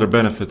could be other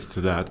benefits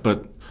to that,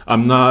 but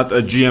I'm not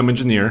a GM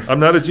engineer. I'm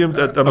not a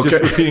GM. I'm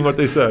just repeating what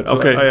they said. So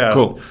okay, I asked.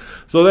 Cool.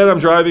 So then I'm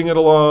driving it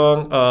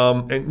along,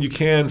 and you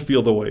can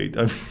feel the weight.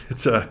 I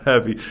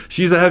mean,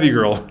 she's a heavy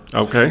girl.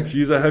 Okay.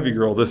 She's a heavy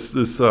girl,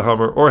 this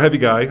Hummer, or a heavy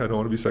guy. I don't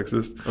want to be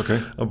sexist.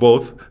 Okay.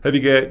 Both. Heavy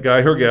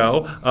guy, her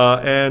gal.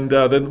 And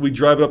then we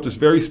drive it up this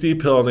very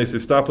steep hill, and they say,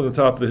 stop on the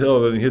top of the hill,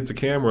 and then he hits the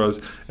cameras.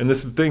 And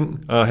this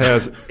thing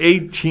has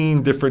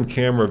 18 different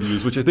camera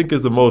views, which I think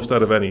is the most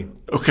out of any.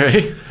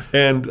 Okay.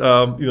 And,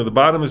 the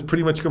bottom is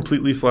pretty much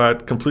completely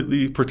flat,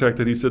 completely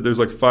protected. He said there's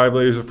like 5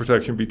 layers of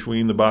protection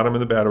between the bottom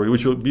and the battery,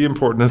 which will be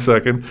important in a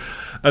second.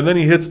 And then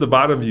he hits the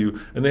bottom view,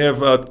 and they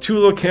have two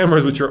little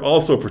cameras which are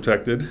also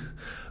protected.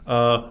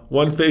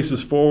 One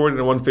faces forward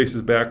and one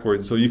faces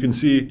backwards, so you can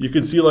see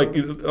like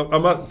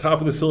I'm at the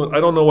top of the cylinder.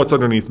 I don't know what's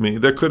underneath me.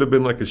 There could have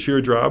been like a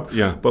sheer drop.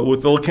 Yeah. But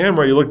with the little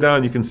camera, you look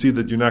down, you can see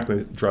that you're not going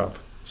to drop.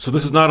 So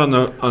this is not on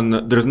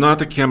the. There's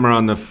not a camera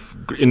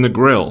in the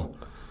grill.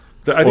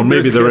 I think or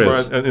maybe there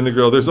is in the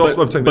grill. There's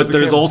also,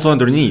 there's also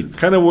underneath,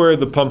 kind of where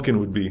the pumpkin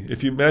would be.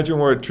 If you imagine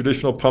where a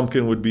traditional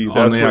pumpkin would be,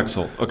 on the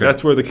axle. Okay.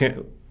 That's where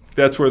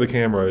the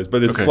camera is,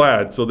 but it's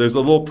flat. So there's a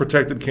little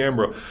protected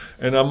camera,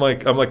 and I'm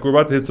like, we're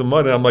about to hit some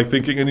mud, and I'm like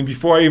thinking, and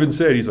before I even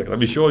say it, he's like, let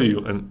me show you,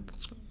 and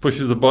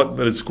pushes a button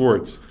that it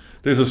squirts.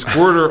 There's a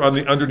squirter on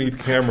the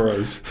underneath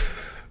cameras.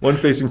 One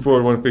facing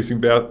forward, one facing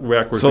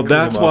backwards. So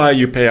that's why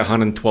you pay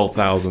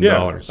 $112,000.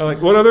 Yeah. I'm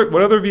like, what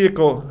other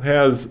vehicle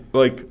has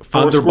like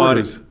four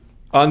squirters?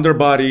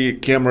 Underbody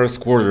camera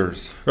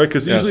squirters. Right,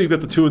 because usually you've got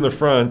the two in the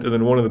front and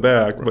then one in the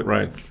back, but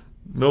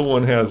no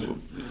one has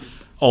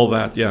all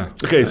that. Yeah.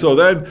 Okay, so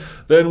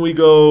then we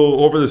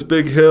go over this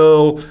big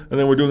hill, and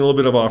then we're doing a little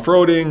bit of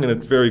off-roading, and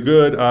it's very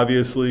good,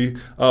 obviously.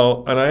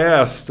 And I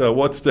asked,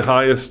 what's the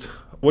highest?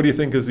 What do you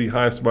think is the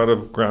highest amount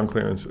of ground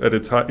clearance at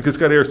its high? Because it's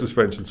got air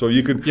suspension, so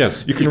you can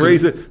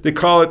raise it. They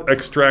call it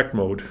extract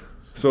mode.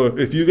 So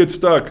if you get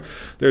stuck,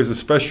 there's a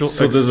special.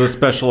 So there's a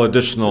special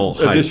additional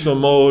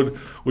mode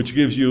which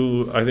gives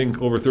you, I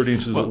think, over 30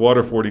 inches of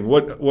water fording.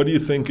 What do you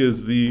think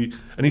is the?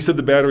 And he said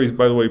the battery's,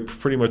 by the way,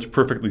 pretty much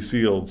perfectly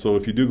sealed. So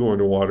if you do go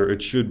into water,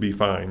 it should be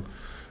fine.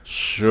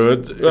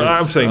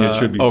 I'm saying it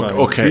should be fine.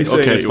 Okay. He's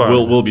saying it's fine.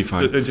 We'll be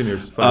fine. The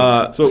engineer's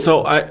fine.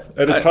 So I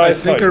at its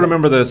highest I think height, I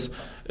remember this.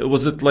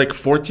 Was it like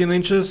 14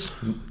 inches?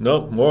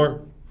 No,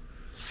 more.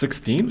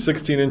 16?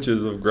 16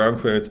 inches of ground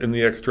clearance in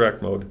the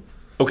extract mode.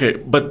 Okay,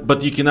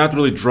 but you cannot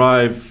really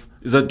drive.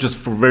 Is that just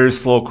for very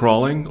slow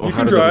crawling? Or you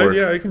can drive,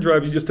 yeah, you can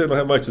drive. You just don't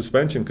have much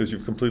suspension because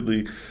you've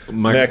completely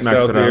maxed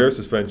out the air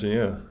suspension,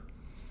 yeah.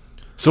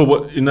 So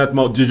what in that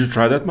mode? Did you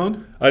try that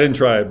mode? I didn't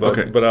try it,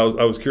 but I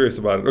was curious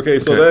about it. Okay,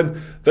 so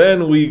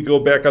then we go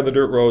back on the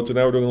dirt road. So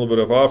now we're doing a little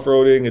bit of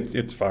off-roading.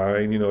 It's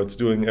fine, it's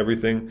doing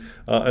everything.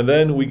 And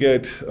then we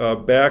get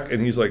back,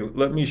 and he's like,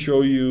 "Let me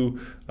show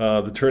you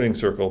the turning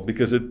circle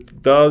because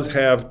it does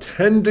have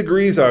 10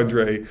 degrees,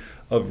 Andre,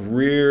 of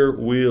rear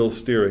wheel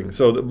steering."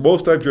 So the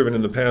most I've driven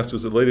in the past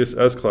was the latest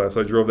S-Class.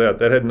 I drove that.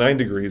 That had 9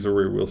 degrees of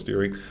rear wheel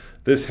steering.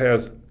 This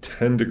has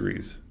 10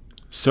 degrees.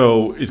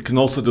 So it can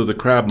also do the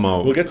crab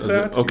mode. We'll get to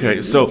that.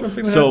 Okay, so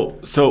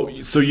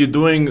you're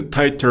doing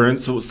tight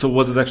turns. So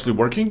was it actually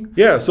working?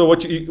 Yeah. So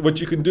what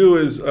you can do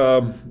is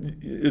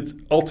it's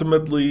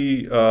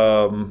ultimately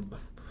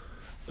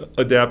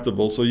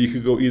adaptable, so you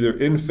could go either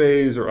in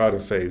phase or out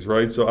of phase,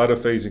 right? So out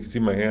of phase, you can see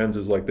my hands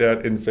is like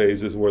that. In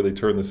phase is where they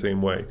turn the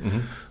same way.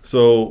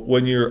 So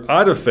when you're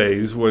out of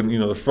phase, when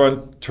the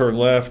front turn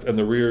left and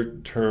the rear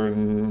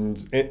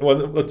turns in, well,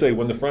 let's say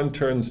when the front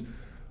turns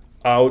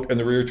out and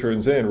the rear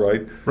turns in,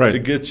 right?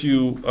 It gets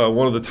you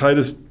one of the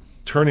tightest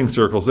turning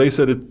circles. They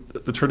said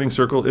the turning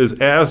circle is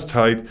as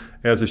tight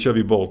as a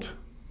Chevy Bolt.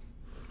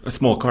 A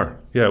small car.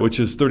 Yeah, which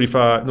is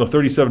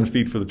 37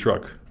 feet for the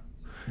truck.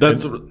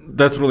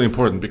 That's really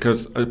important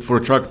because for a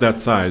truck that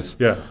size,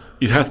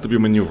 it has to be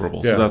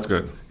maneuverable. So that's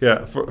good.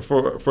 Yeah,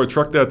 for a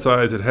truck that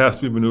size, it has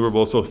to be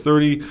maneuverable. So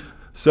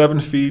 37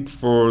 feet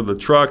for the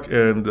truck,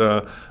 and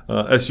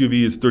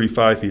SUV is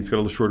 35 feet. It's got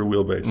a little shorter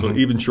wheelbase, so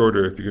even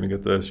shorter if you're going to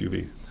get the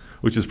SUV,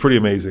 which is pretty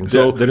amazing.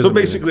 So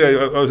basically,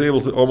 I was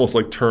able to almost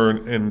like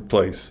turn in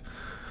place.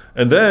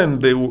 And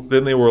then they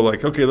were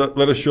like, okay,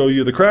 let us show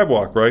you the crab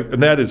walk, right?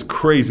 And that is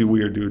crazy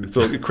weird, dude.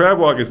 So the crab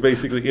walk is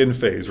basically in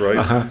phase,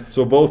 right?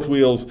 So both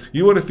wheels.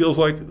 You know what it feels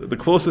like? The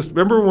closest.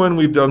 Remember when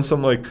we've done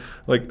some like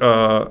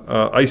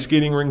ice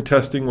skating ring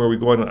testing, where we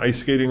go on an ice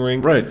skating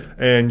ring, right?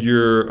 And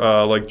you're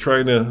like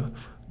trying to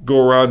go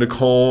around a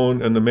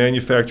cone, and the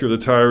manufacturer of the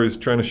tire is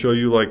trying to show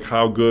you like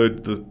how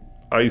good the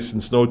ice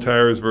and snow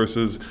tires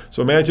versus.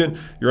 So imagine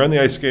you're on the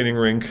ice skating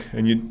rink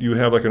and you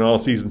have like an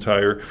all-season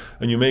tire,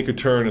 and you make a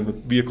turn and the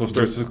vehicle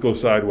starts to go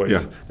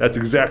sideways. That's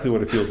exactly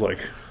what it feels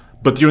like.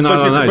 But you're not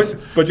on ice.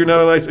 But you're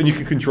not on ice, and you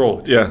can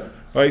control it.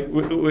 Right.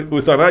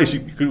 With on ice, you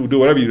can do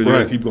whatever you do.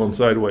 You keep going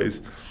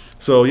sideways.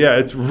 So yeah,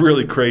 it's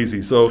really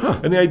crazy. So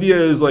and the idea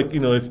is like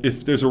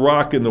if there's a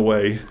rock in the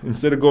way,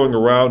 instead of going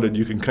around it,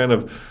 you can kind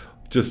of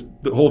just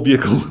the whole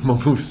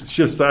vehicle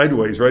shifts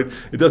sideways, right?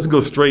 It doesn't go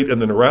straight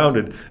and then around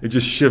it. It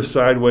just shifts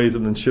sideways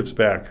and then shifts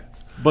back.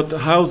 But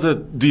how's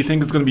it? Do you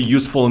think it's going to be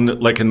useful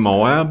in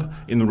Moab,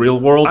 in the real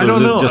world? I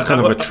don't know. Is it just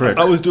kind of a trick?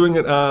 I was doing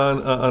it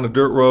on a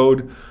dirt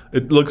road.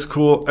 It looks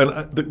cool.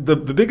 And the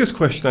biggest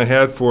question I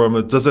had for him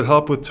is, does it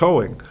help with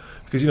towing?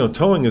 Because,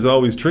 towing is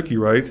always tricky,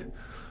 right?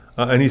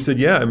 And he said,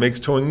 yeah, it makes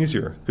towing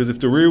easier. Because if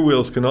the rear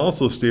wheels can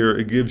also steer,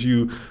 it gives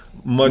you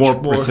much more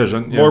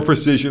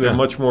precision, and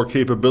much more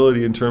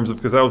capability in terms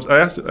of, because I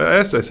asked,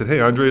 I said,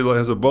 hey, Andre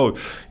has a boat,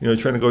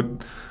 trying to go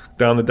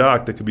down the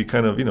dock that could be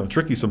kind of,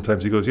 tricky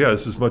sometimes. He goes, yeah,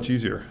 this is much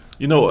easier.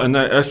 And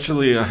I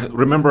actually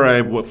remember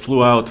I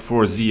flew out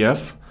for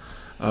ZF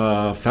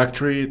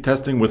factory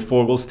testing with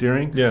four-wheel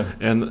steering.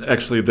 And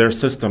actually their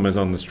system is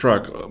on this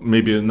truck,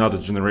 maybe another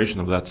generation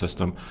of that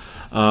system.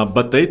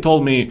 But they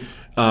told me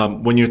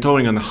when you're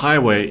towing on the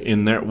highway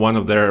in one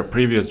of their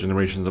previous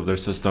generations of their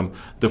system,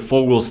 the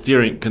four-wheel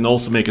steering can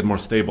also make it more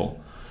stable.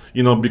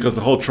 Because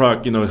the whole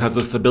truck, it has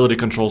a stability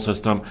control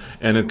system,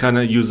 and it kind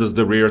of uses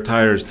the rear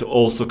tires to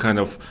also kind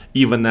of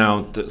even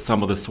out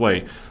some of the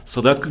sway. So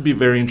that could be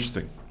very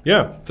interesting.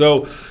 Yeah.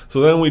 So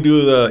then we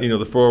do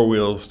the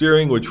four-wheel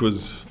steering, which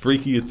was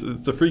freaky. It's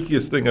the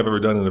freakiest thing I've ever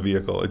done in a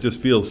vehicle. It just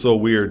feels so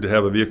weird to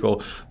have a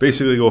vehicle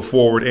basically go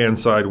forward and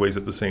sideways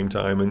at the same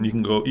time, and you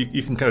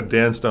can kind of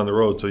dance down the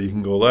road, so you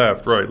can go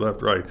left,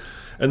 right.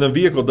 And the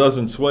vehicle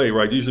doesn't sway,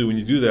 right? Usually when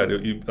you do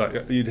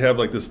that, you'd have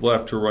like this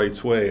left to right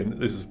sway, and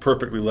this is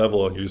perfectly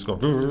level, and you're just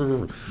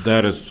going.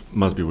 That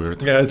must be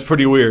weird. Yeah, it's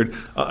pretty weird.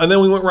 And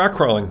then we went rock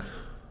crawling.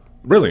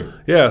 Really?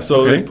 Yeah,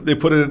 so they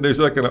put it in, there's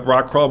like a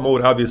rock crawl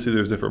mode. Obviously,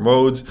 there's different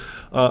modes.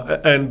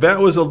 And that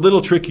was a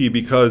little tricky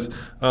because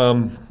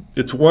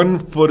it's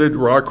one-footed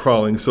rock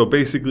crawling. So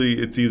basically,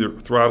 it's either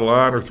throttle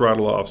on or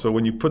throttle off. So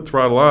when you put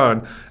throttle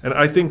on, and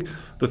I think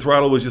the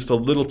throttle was just a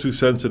little too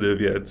sensitive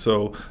yet.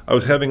 So I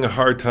was having a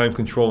hard time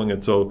controlling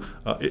it. So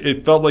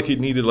it felt like it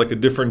needed like a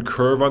different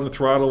curve on the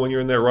throttle when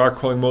you're in that rock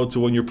crawling mode. So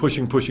when you're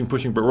pushing.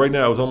 But right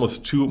now, it was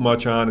almost too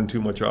much on and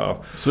too much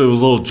off. So it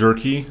was a little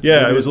jerky?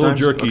 Yeah, it was a little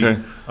jerky.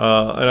 Okay.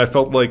 And I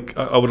felt like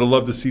I would have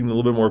loved to see a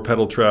little bit more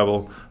pedal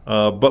travel.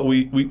 But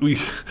we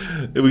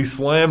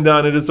slammed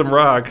down into some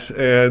rocks,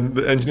 and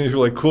the engineers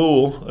were like,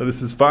 cool,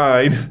 this is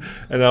fine.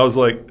 And I was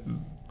like,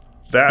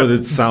 but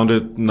it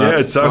sounded not. Yeah,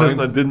 it sounded.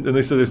 Fine. And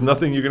they said there's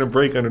nothing you're going to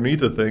break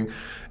underneath the thing,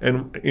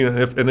 and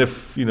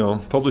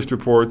if published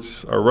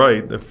reports are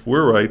right, if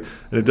we're right,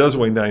 and it does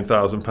weigh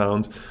 9,000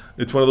 pounds,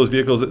 it's one of those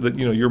vehicles that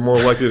you're more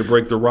likely to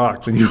break the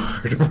rock than you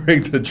are to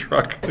break the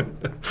truck.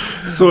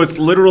 So it's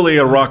literally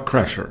a rock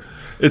crusher.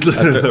 It's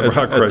a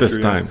rock crusher at this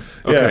time.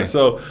 Okay. Yeah.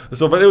 So,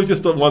 but it was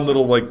just one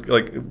little like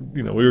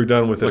we were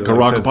done with it. Like a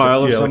rock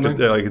pile or something.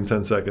 Like in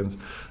 10 seconds.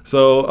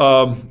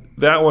 So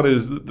that one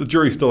is the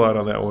jury's still out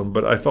on that one.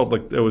 But I felt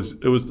like it was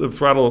the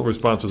throttle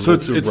response was. So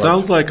it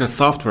sounds like a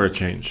software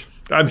change.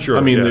 I'm sure.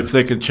 I mean, if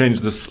they could change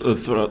this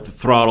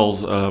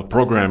throttles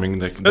programming,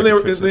 they can. And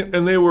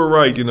they were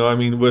right. I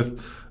mean,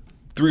 with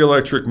 3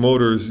 electric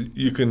motors,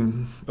 you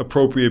can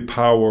appropriate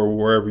power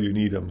wherever you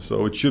need them.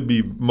 So it should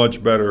be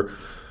much better.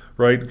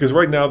 Right, because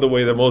right now the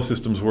way that most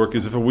systems work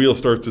is if a wheel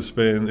starts to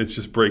spin, it's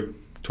just brake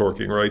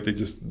torquing, right? They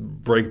just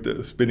brake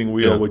the spinning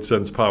wheel, which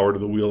sends power to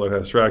the wheel that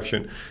has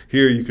traction.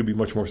 Here, you could be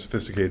much more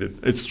sophisticated.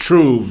 It's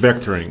true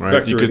vectoring,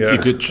 right?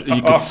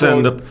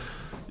 Vectoring,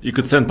 You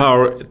could send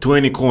power to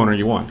any corner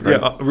you want, right?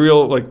 Yeah,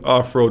 real like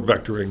off-road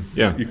vectoring.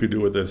 Yeah. You could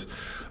do with this.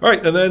 All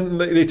right, and then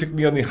they took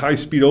me on the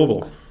high-speed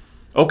oval.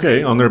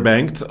 Okay, on their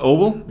banked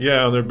oval?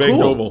 Yeah, on their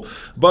banked Cool. oval.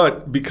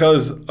 But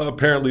because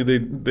apparently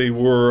they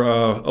were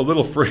a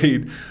little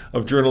afraid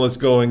of journalists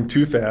going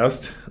too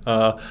fast,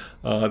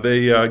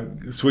 they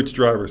switched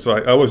drivers. So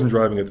I wasn't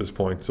driving at this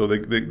point. So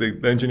the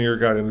engineer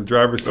got in the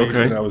driver's seat,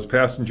 Okay. and I was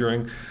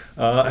passengering.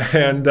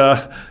 And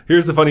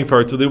here's the funny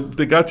part. So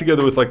they got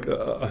together with like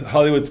a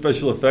Hollywood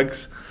special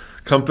effects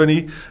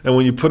company, and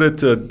when you put it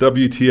to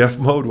WTF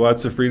mode,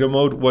 Watts of Freedom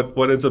mode,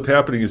 what ends up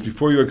happening is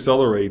before you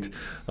accelerate,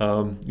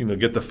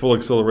 get the full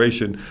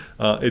acceleration,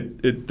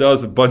 it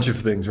does a bunch of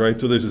things, right?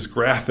 So there's this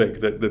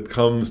graphic that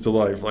comes to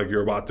life, like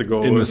you're about to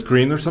go In the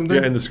screen or something?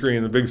 Yeah, in the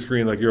screen, the big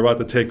screen, like you're about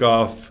to take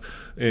off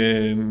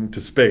into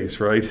space,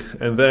 right?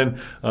 And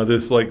then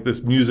this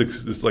music,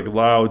 this like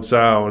loud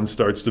sound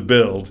starts to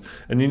build.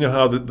 And you know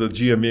how the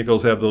GM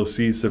vehicles have those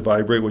seats that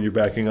vibrate when you're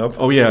backing up?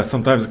 Oh yeah,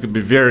 sometimes it could be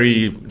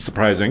very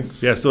surprising.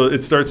 Yeah, so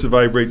it starts to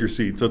vibrate your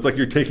seat. So it's like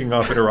you're taking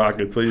off in a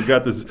rocket. So you've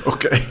got this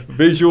Okay.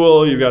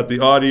 visual, you've got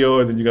the audio,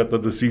 and then you got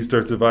the seat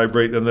starts to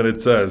vibrate, and then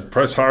it says,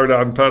 press hard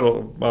on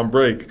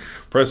brake,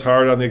 press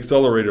hard on the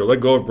accelerator, let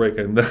go of brake,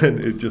 and then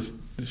it just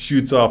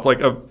shoots off like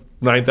a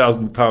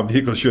 9,000-pound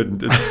vehicle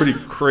shouldn't. It's pretty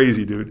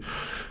crazy, dude.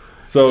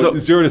 So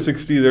 0 to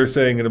 60, they're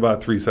saying in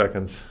about 3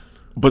 seconds.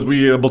 But were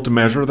you able to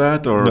measure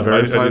that or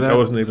verify that? I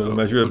wasn't able to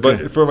measure it.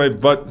 Okay. But for my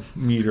butt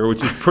meter,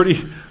 which is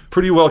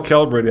pretty well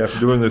calibrated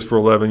after doing this for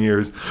 11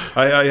 years,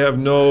 I have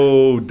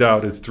no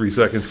doubt it's 3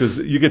 seconds because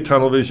you get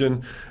tunnel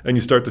vision and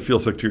you start to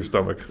feel sick to your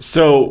stomach.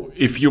 So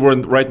if you were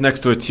right next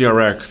to a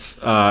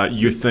TRX,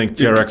 you think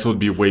TRX would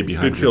be way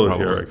behind You'd feel you? the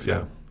Probably. TRX,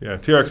 yeah. Yeah,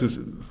 TRX is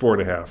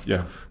 4.5.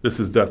 Yeah. This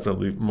is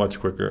definitely much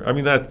quicker. I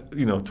mean, that's,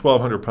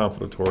 1,200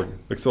 pound-foot of torque.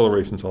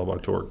 Acceleration is all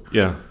about torque.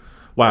 Yeah.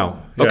 Wow.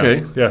 Yeah.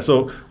 Okay. Yeah,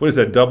 so what is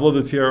that, double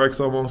the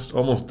TRX almost?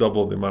 Almost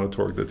double the amount of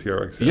torque that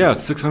TRX has. Yeah,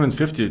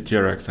 650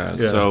 TRX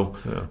has. Yeah, So,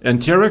 yeah. and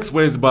TRX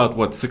weighs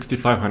about,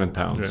 6,500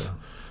 pounds. Yeah.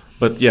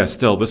 But yeah,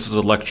 still, this is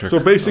electric. So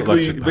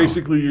basically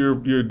power.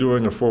 you're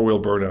doing a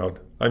four-wheel burnout.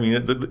 I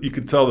mean, you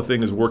could tell the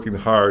thing is working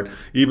hard,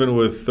 even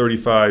with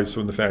 35s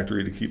from the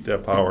factory to keep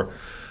that power.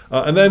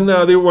 And then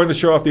they wanted to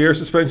show off the air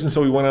suspension,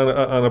 so we went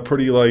on a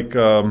pretty it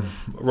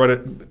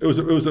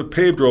was a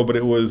paved road, but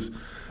it was.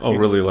 Oh,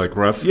 really? Like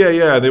rough?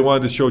 Yeah. They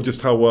wanted to show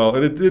just how well,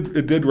 and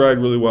it did ride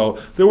really well.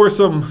 There were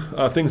some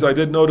things I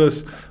did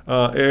notice.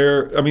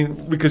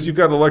 Because you've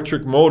got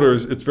electric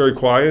motors, it's very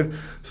quiet,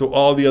 so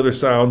all the other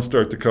sounds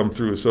start to come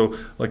through. So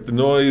like the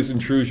noise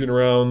intrusion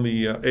around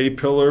the A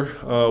pillar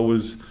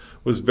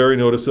was very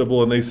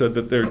noticeable, and they said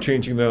that they're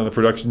changing that on the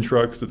production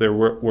trucks, that they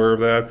were aware of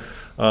that.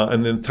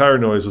 And then tire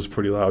noise was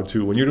pretty loud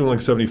too. When you're doing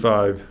like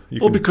 75,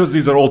 because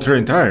these are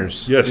all-terrain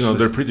tires. Yes.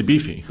 They're pretty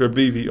beefy. They're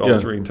beefy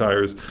all-terrain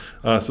tires.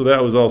 So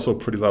that was also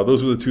pretty loud.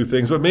 Those were the two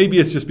things. But maybe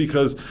it's just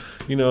because,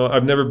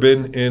 I've never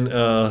been in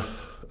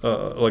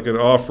like an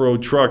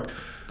off-road truck.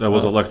 That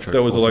was electric.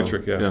 That was also.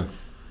 electric, yeah.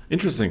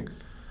 Interesting.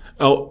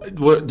 Oh,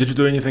 did you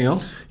do anything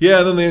else? Yeah,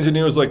 and then the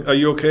engineer was like, "Are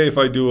you okay if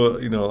I do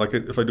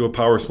if I do a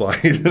power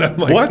slide?" And I'm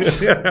like,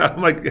 "What?" Yeah,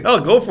 I'm like,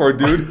 "Hell, go for it,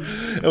 dude!"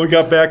 And we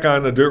got back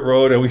on the dirt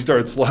road and we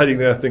started sliding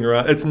that thing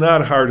around. It's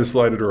not hard to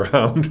slide it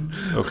around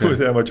with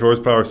that much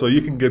horsepower, so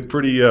you can get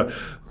pretty.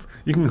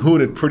 You can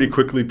hoon it pretty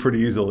quickly, pretty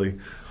easily.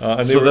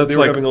 And they were having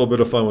a little bit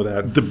of fun with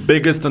that. The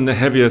biggest and the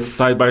heaviest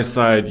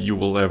side-by-side you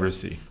will ever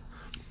see.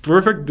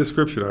 Perfect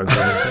description on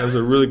that. That was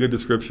a really good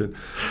description.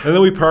 And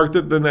then we parked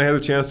it. Then I had a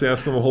chance to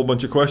ask them a whole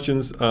bunch of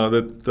questions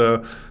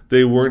that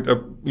they weren't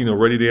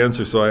ready to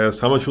answer. So I asked,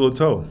 how much will it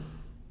tow?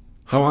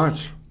 How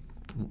much?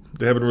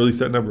 They haven't released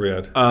that number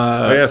yet.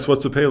 I asked,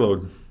 what's the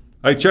payload?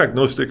 I checked,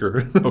 no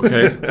sticker.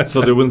 Okay,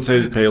 so they wouldn't say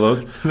the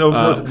payload. No.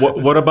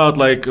 What about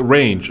like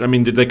range? I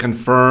mean, did they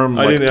confirm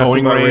I didn't ask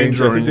towing about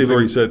range? I think they've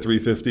already said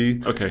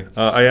 350. Okay.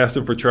 I asked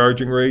them for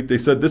charging rate. They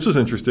said this was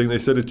interesting. They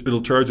said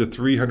it'll charge at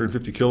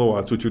 350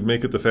 kilowatts, which would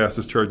make it the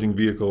fastest charging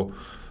vehicle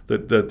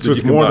that So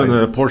it's more than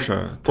a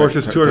Porsche.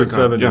 Porsche's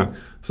 270. Yeah.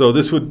 So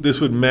this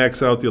would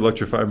max out the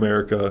Electrify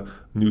America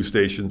new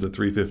stations at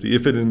 350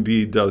 if it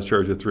indeed does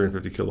charge at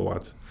 350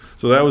 kilowatts.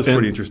 So that was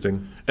pretty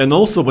interesting. And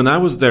also when I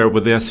was there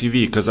with the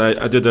SUV, because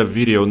I did a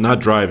video, not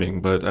driving,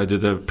 but I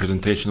did a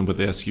presentation with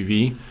the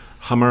SUV,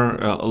 Hummer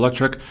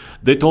electric,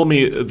 they told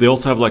me they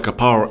also have like a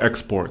power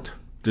export.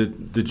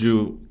 Did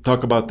you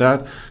talk about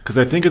that? Because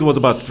I think it was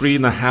about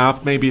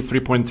 3.5, maybe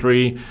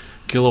 3.3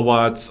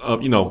 kilowatts of,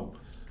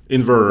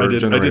 inverter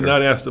generator. I did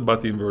not ask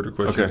about the inverter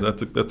question.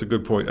 Okay. That's a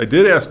good point. I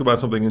did ask about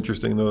something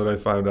interesting though that I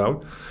found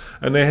out,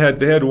 and they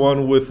had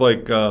one with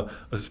like a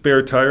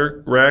spare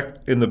tire rack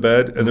in the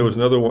bed, and there was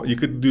another one. You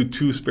could do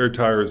 2 spare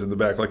tires in the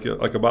back, like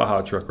a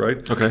Baja truck,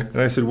 right? Okay. And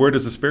I said, where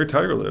does the spare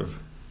tire live?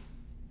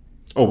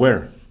 Oh,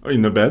 where?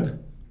 In the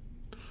bed?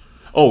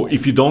 Oh,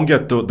 if you don't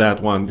get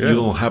that one, you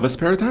don't have a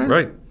spare tire?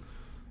 Right.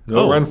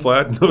 No run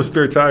flat, no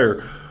spare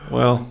tire.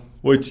 Well,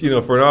 which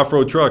for an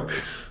off-road truck.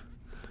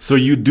 So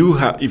you do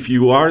have, if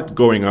you are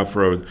going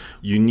off-road,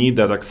 you need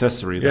that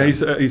accessory. Yeah,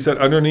 he said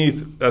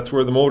underneath, that's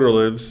where the motor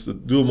lives, the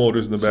dual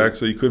motors in the back,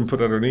 so you couldn't put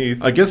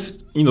underneath. I guess,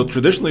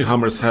 traditionally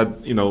Hummers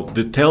had,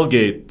 the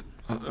tailgate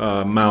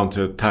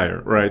mounted tire,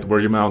 right? Where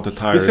you mount a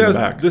tire in the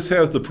back. This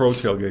has the Pro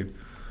tailgate.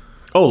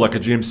 Oh, like a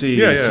GMC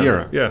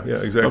Sierra. Yeah,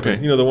 exactly.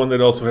 Okay. The one that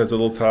also has the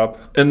little top.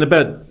 And the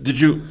bed, did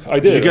you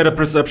get a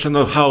perception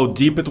of how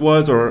deep it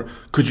was, or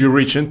could you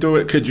reach into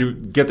it? Could you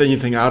get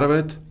anything out of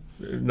it?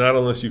 Not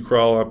unless you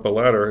crawl up a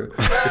ladder.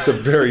 It's a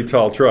very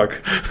tall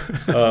truck.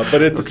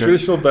 But it's a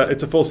traditional bed.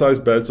 It's a full-size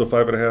bed, so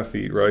 5.5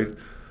 feet, right?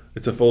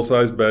 It's a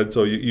full-size bed,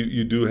 so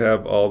you do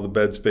have all the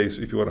bed space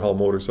if you want to haul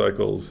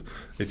motorcycles.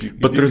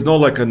 But there's no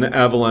like an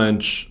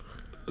avalanche,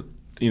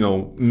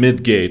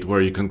 mid-gate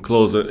where you can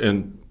close it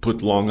and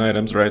put long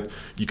items, right?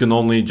 You can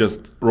only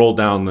just roll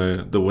down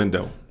the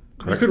window.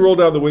 Correct? You could roll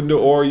down the window,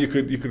 or you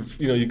could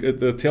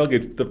the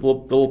tailgate, the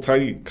little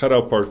tiny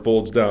cutout part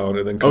folds down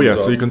and then comes up.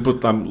 So you can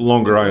put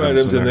longer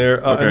items in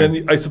there. And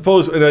then I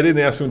suppose, and I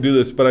didn't ask him to do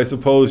this, but I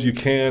suppose you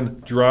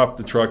can drop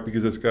the truck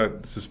because it's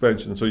got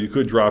suspension, so you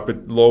could drop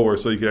it lower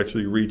so you could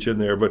actually reach in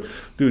there. But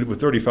dude, with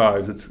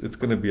 35s, it's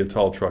going to be a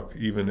tall truck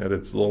even at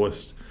its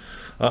lowest.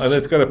 And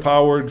it's got a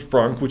powered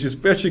frunk, which is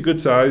actually good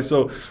size.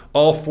 So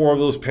all 4 of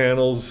those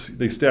panels,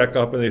 they stack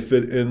up and they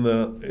fit in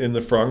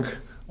the frunk.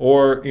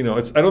 Or I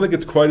don't think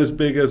it's quite as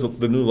big as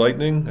the new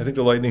Lightning. I think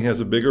the Lightning has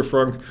a bigger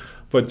frunk,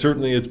 but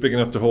certainly it's big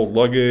enough to hold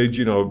luggage.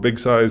 A big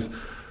size,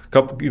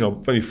 couple,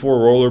 maybe 4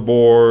 roller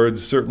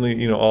boards.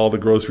 Certainly, all the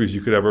groceries you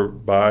could ever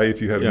buy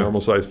if you had a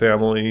normal sized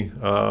family.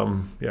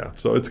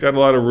 So it's got a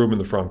lot of room in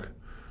the frunk.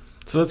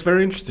 So that's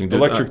very interesting.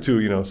 Electric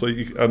too. So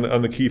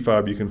on the key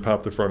fob you can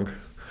pop the frunk.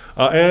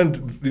 And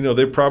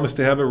they promised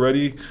to have it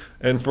ready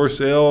and for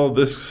sale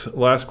this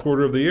last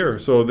quarter of the year.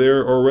 So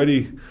they're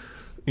already,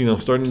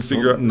 starting to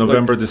figure out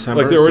November,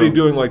 December. Like they're already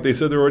doing, like they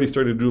said, they're already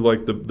starting to do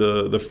like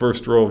the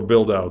first row of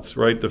build outs,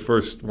 right? The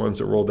first ones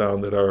that roll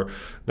down that are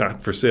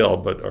not for sale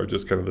but are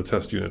just kind of the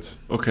test units.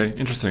 Okay,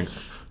 interesting.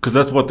 Because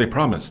that's what they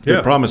promised.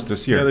 They promised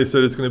this year. Yeah, they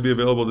said it's going to be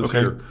available this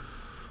year.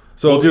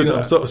 So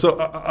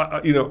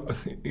I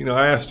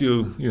asked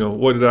you,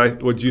 what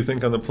did you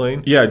think on the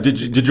plane? Yeah,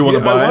 did you want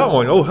to buy it? I want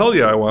one. Oh hell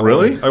yeah, I want one.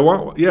 Really? I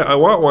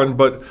want one,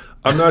 but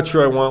I'm not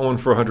sure I want one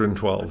for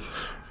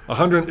 112.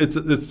 100.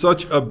 It's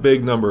such a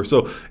big number.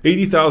 So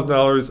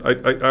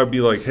 $80,000, I'd be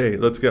like, hey,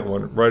 let's get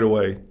one right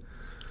away.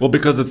 Well,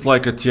 because it's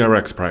like a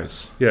TRX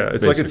price. Yeah,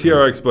 it's basically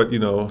like a TRX, but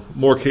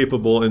more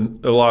capable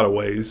in a lot of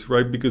ways,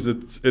 right? Because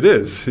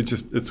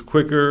it's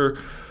quicker.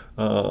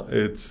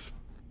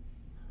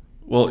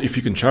 Well, if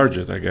you can charge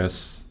it, I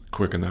guess,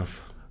 quick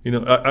enough.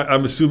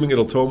 I'm assuming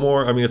it'll tow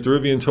more. I mean, if the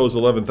Rivian tows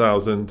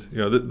 11,000,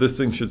 this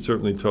thing should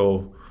certainly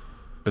tow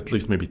at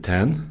least maybe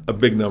 10. A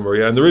big number,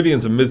 yeah. And the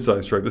Rivian's a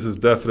mid-sized truck. This is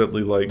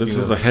definitely like this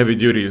is a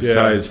heavy-duty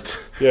sized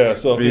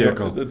so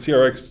vehicle. The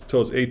TRX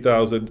tows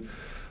 8,000.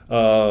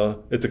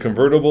 It's a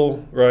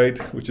convertible, right?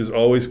 Which is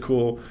always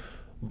cool.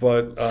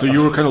 But so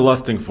you were kind of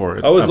lusting for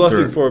it. I was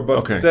lusting for it,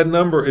 but that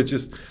number, it's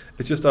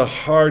just a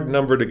hard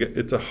number to get.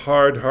 It's a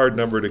hard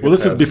number to get. Well,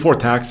 this is before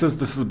taxes.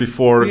 This is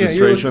before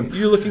registration.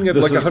 You're looking at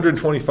like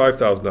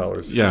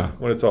 $125,000. Yeah,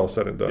 when it's all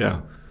said and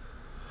done.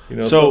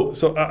 Yeah.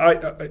 So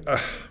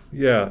I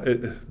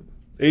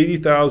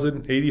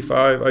 80,000,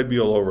 85, I'd be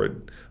all over it.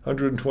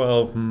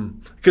 112,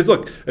 because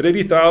look, at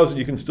 80,000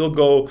 you can still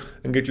go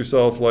and get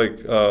yourself like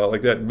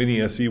that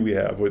mini SE we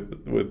have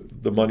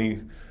with the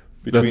money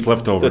that's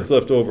left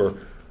over,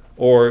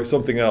 or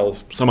something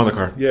else, some other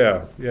car.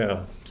 Yeah.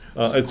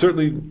 It's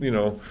certainly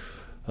going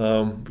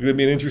to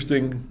be an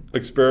interesting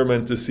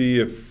experiment to see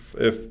if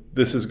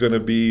this is going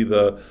to be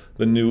the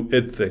new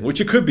it thing, which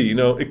it could be.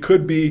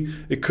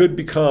 It could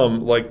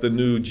become like the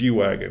new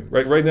G-Wagon.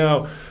 Right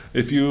now,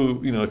 if you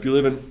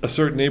live in a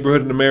certain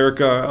neighborhood in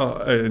America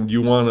and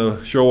you want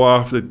to show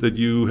off that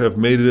you have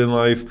made it in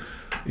life,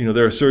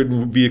 there are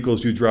certain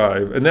vehicles you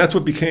drive, and that's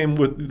what became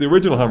with the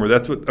original Hummer.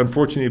 That's what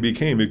unfortunately it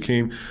became. It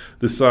became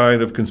the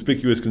sign of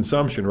conspicuous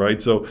consumption,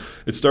 right? So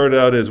it started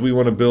out as we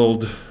want to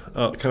build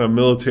kind of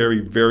military,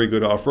 very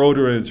good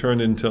off-roader, and it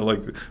turned into like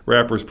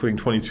rappers putting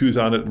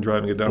 22s on it and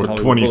driving it down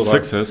Hollywood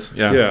Boulevard. 26s,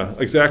 yeah,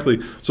 exactly.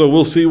 So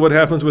we'll see what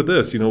happens with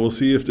this. We'll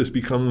see if this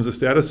becomes a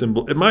status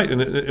symbol. It might,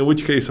 in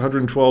which case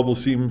 112 will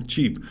seem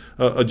cheap.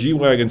 A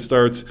G-Wagon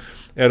starts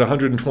at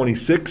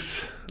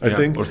 126. I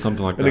think, or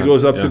something like that. And it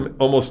goes up to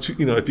almost, if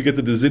you get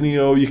the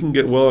Dezinio, you can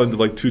get well into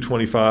like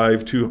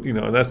 225,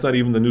 and that's not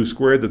even the new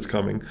Square that's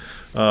coming.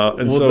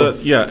 And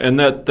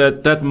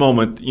that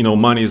moment,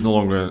 money is no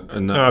longer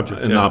an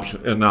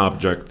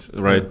object,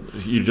 right?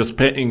 You're just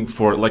paying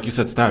for, like you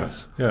said,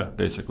 status. Yeah,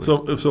 basically.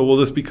 So will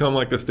this become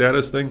like a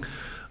status thing?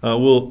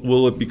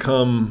 Will it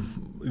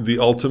become the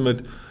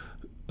ultimate?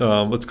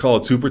 Let's call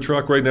it super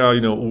truck. Right now,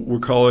 we're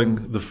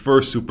calling the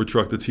first super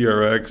truck the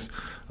TRX.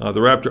 The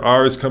Raptor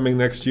R is coming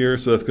next year,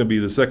 so that's going to be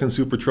the second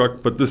super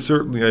truck. But this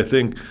certainly, I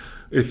think,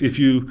 if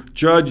you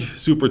judge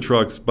super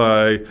trucks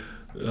by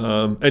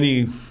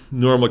any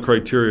normal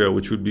criteria,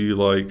 which would be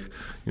like,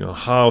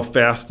 how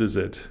fast is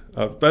it?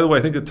 By the way,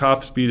 I think the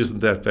top speed isn't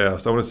that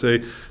fast. I want to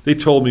say, they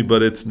told me,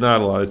 but it's not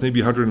a lot. It's maybe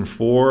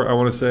 104, I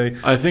want to say.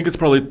 I think it's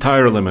probably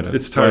tire limited.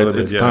 It's tire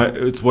limited,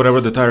 it's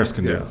whatever the tires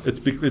can do. It's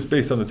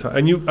based on the tire.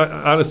 And you,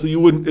 honestly, you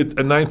wouldn't, it's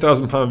a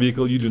 9,000-pound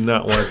vehicle, you do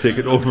not want to take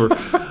it over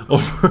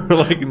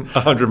like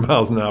 100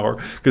 miles an hour,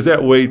 because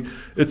that weight,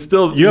 it's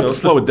still... You have to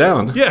slow it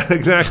down. Yeah,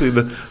 exactly.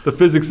 The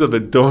physics of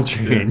it don't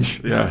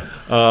change. Yeah.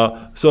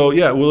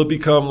 Will it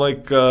become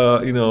like,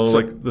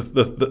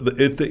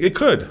 it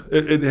could.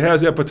 It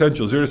has that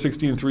potential. 0 to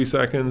 60 in 3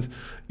 seconds.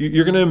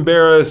 You're going to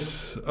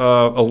embarrass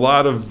a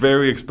lot of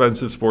very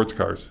expensive sports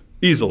cars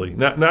easily.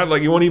 Not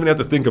like you won't even have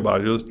to think about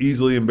it. You'll just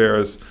easily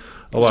embarrass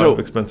a lot of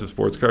expensive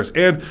sports cars.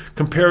 And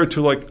compare it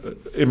to, like,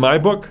 in my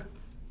book,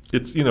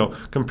 it's,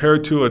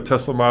 compared to a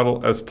Tesla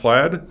Model S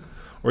Plaid,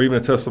 or even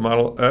a Tesla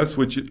Model S,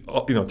 which,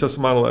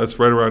 Tesla Model S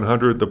right around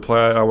 100. The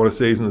Plaid, I want to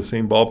say, is in the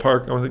same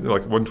ballpark. I think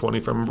like 120,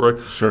 if I remember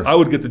right. Sure. I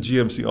would get the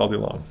GMC all day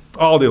long.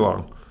 All day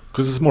long.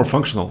 Because it's more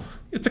functional.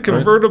 It's a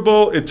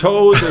convertible. Right? It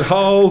tows. It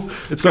hauls.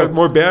 It's got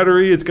more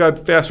battery. It's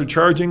got faster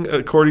charging,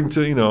 according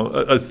to,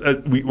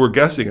 we're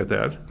guessing at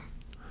that.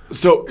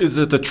 So is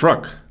it a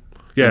truck?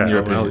 Yeah, in your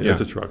opinion? It's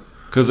a truck.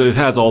 Because it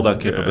has all that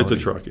capability. Yeah, it's a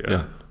truck,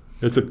 yeah.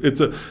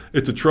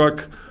 It's a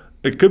truck.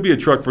 It could be a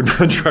truck for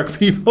non-truck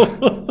people.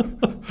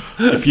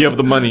 If you have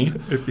the money.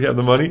 If you have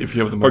the money.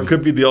 Or it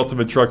could be the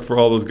ultimate truck for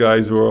all those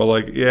guys who are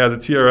like, yeah, the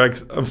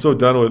TRX, I'm so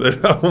done with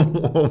it. I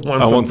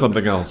want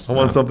something else. I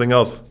want something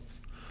else.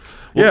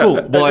 Well,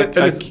 yeah,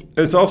 cool.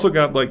 It's also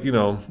got, like,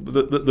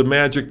 the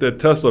magic that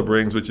Tesla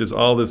brings, which is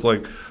all this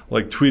like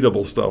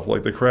tweetable stuff,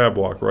 like the crab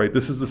walk, right?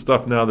 This is the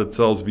stuff now that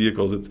sells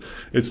vehicles.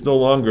 It's no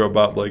longer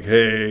about like,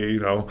 hey,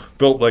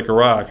 built like a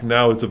rock.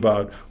 Now it's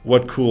about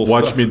what cool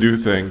stuff. Watch me do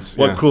things.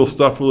 What cool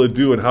stuff will it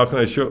do, and how can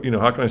I show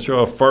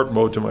a fart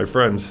mode to my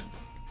friends?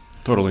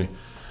 Totally.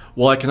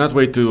 Well, I cannot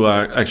wait to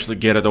actually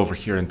get it over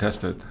here and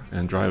test it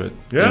and drive it.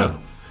 Yeah,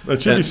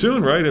 it should be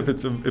soon, right? If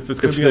it's going to be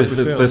up for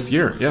sale. It's this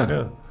year,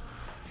 yeah.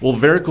 Well,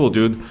 very cool,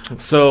 dude.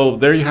 So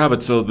there you have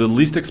it. So the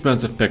least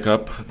expensive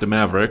pickup, the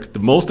Maverick, the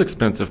most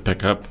expensive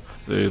pickup,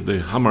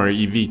 the Hummer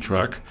EV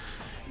truck,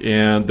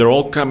 and they're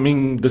all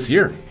coming this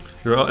year.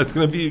 It's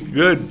going to be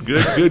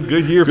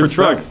good year for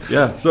trucks.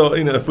 Yeah. So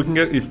if we can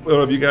get, if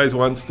one of you guys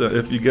wants to,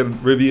 if you get a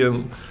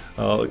Rivian,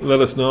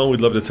 let us know.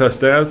 We'd love to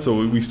test that. So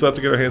we still have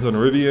to get our hands on a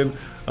Rivian.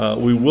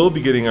 We will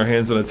be getting our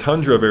hands on a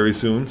Tundra very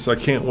soon. So I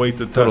can't wait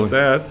to test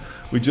that.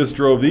 We just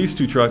drove these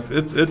two trucks.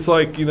 It's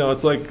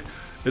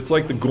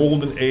like the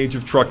golden age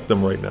of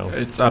truckdom right now.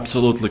 It's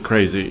absolutely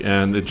crazy,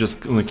 and it's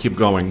just going to keep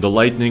going. The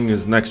Lightning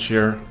is next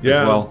year as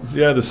well.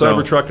 Yeah, the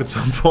Cybertruck at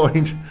some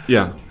point.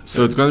 Yeah,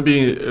 so it's going to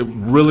be a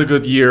really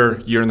good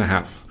year and a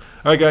half.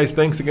 All right, guys,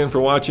 thanks again for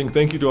watching.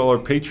 Thank you to all our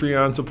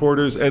Patreon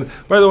supporters. And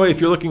by the way,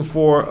 if you're looking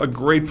for a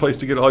great place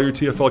to get all your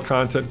TFL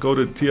content, go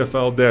to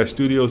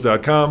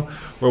tfl-studios.com,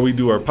 where we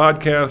do our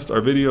podcast, our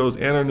videos,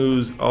 and our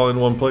news all in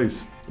one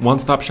place.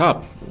 One-stop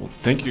shop. Well,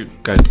 thank you,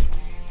 guys.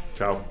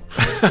 Ciao.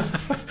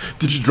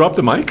 Did you drop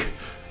the mic?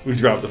 We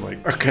dropped the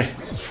mic. Okay.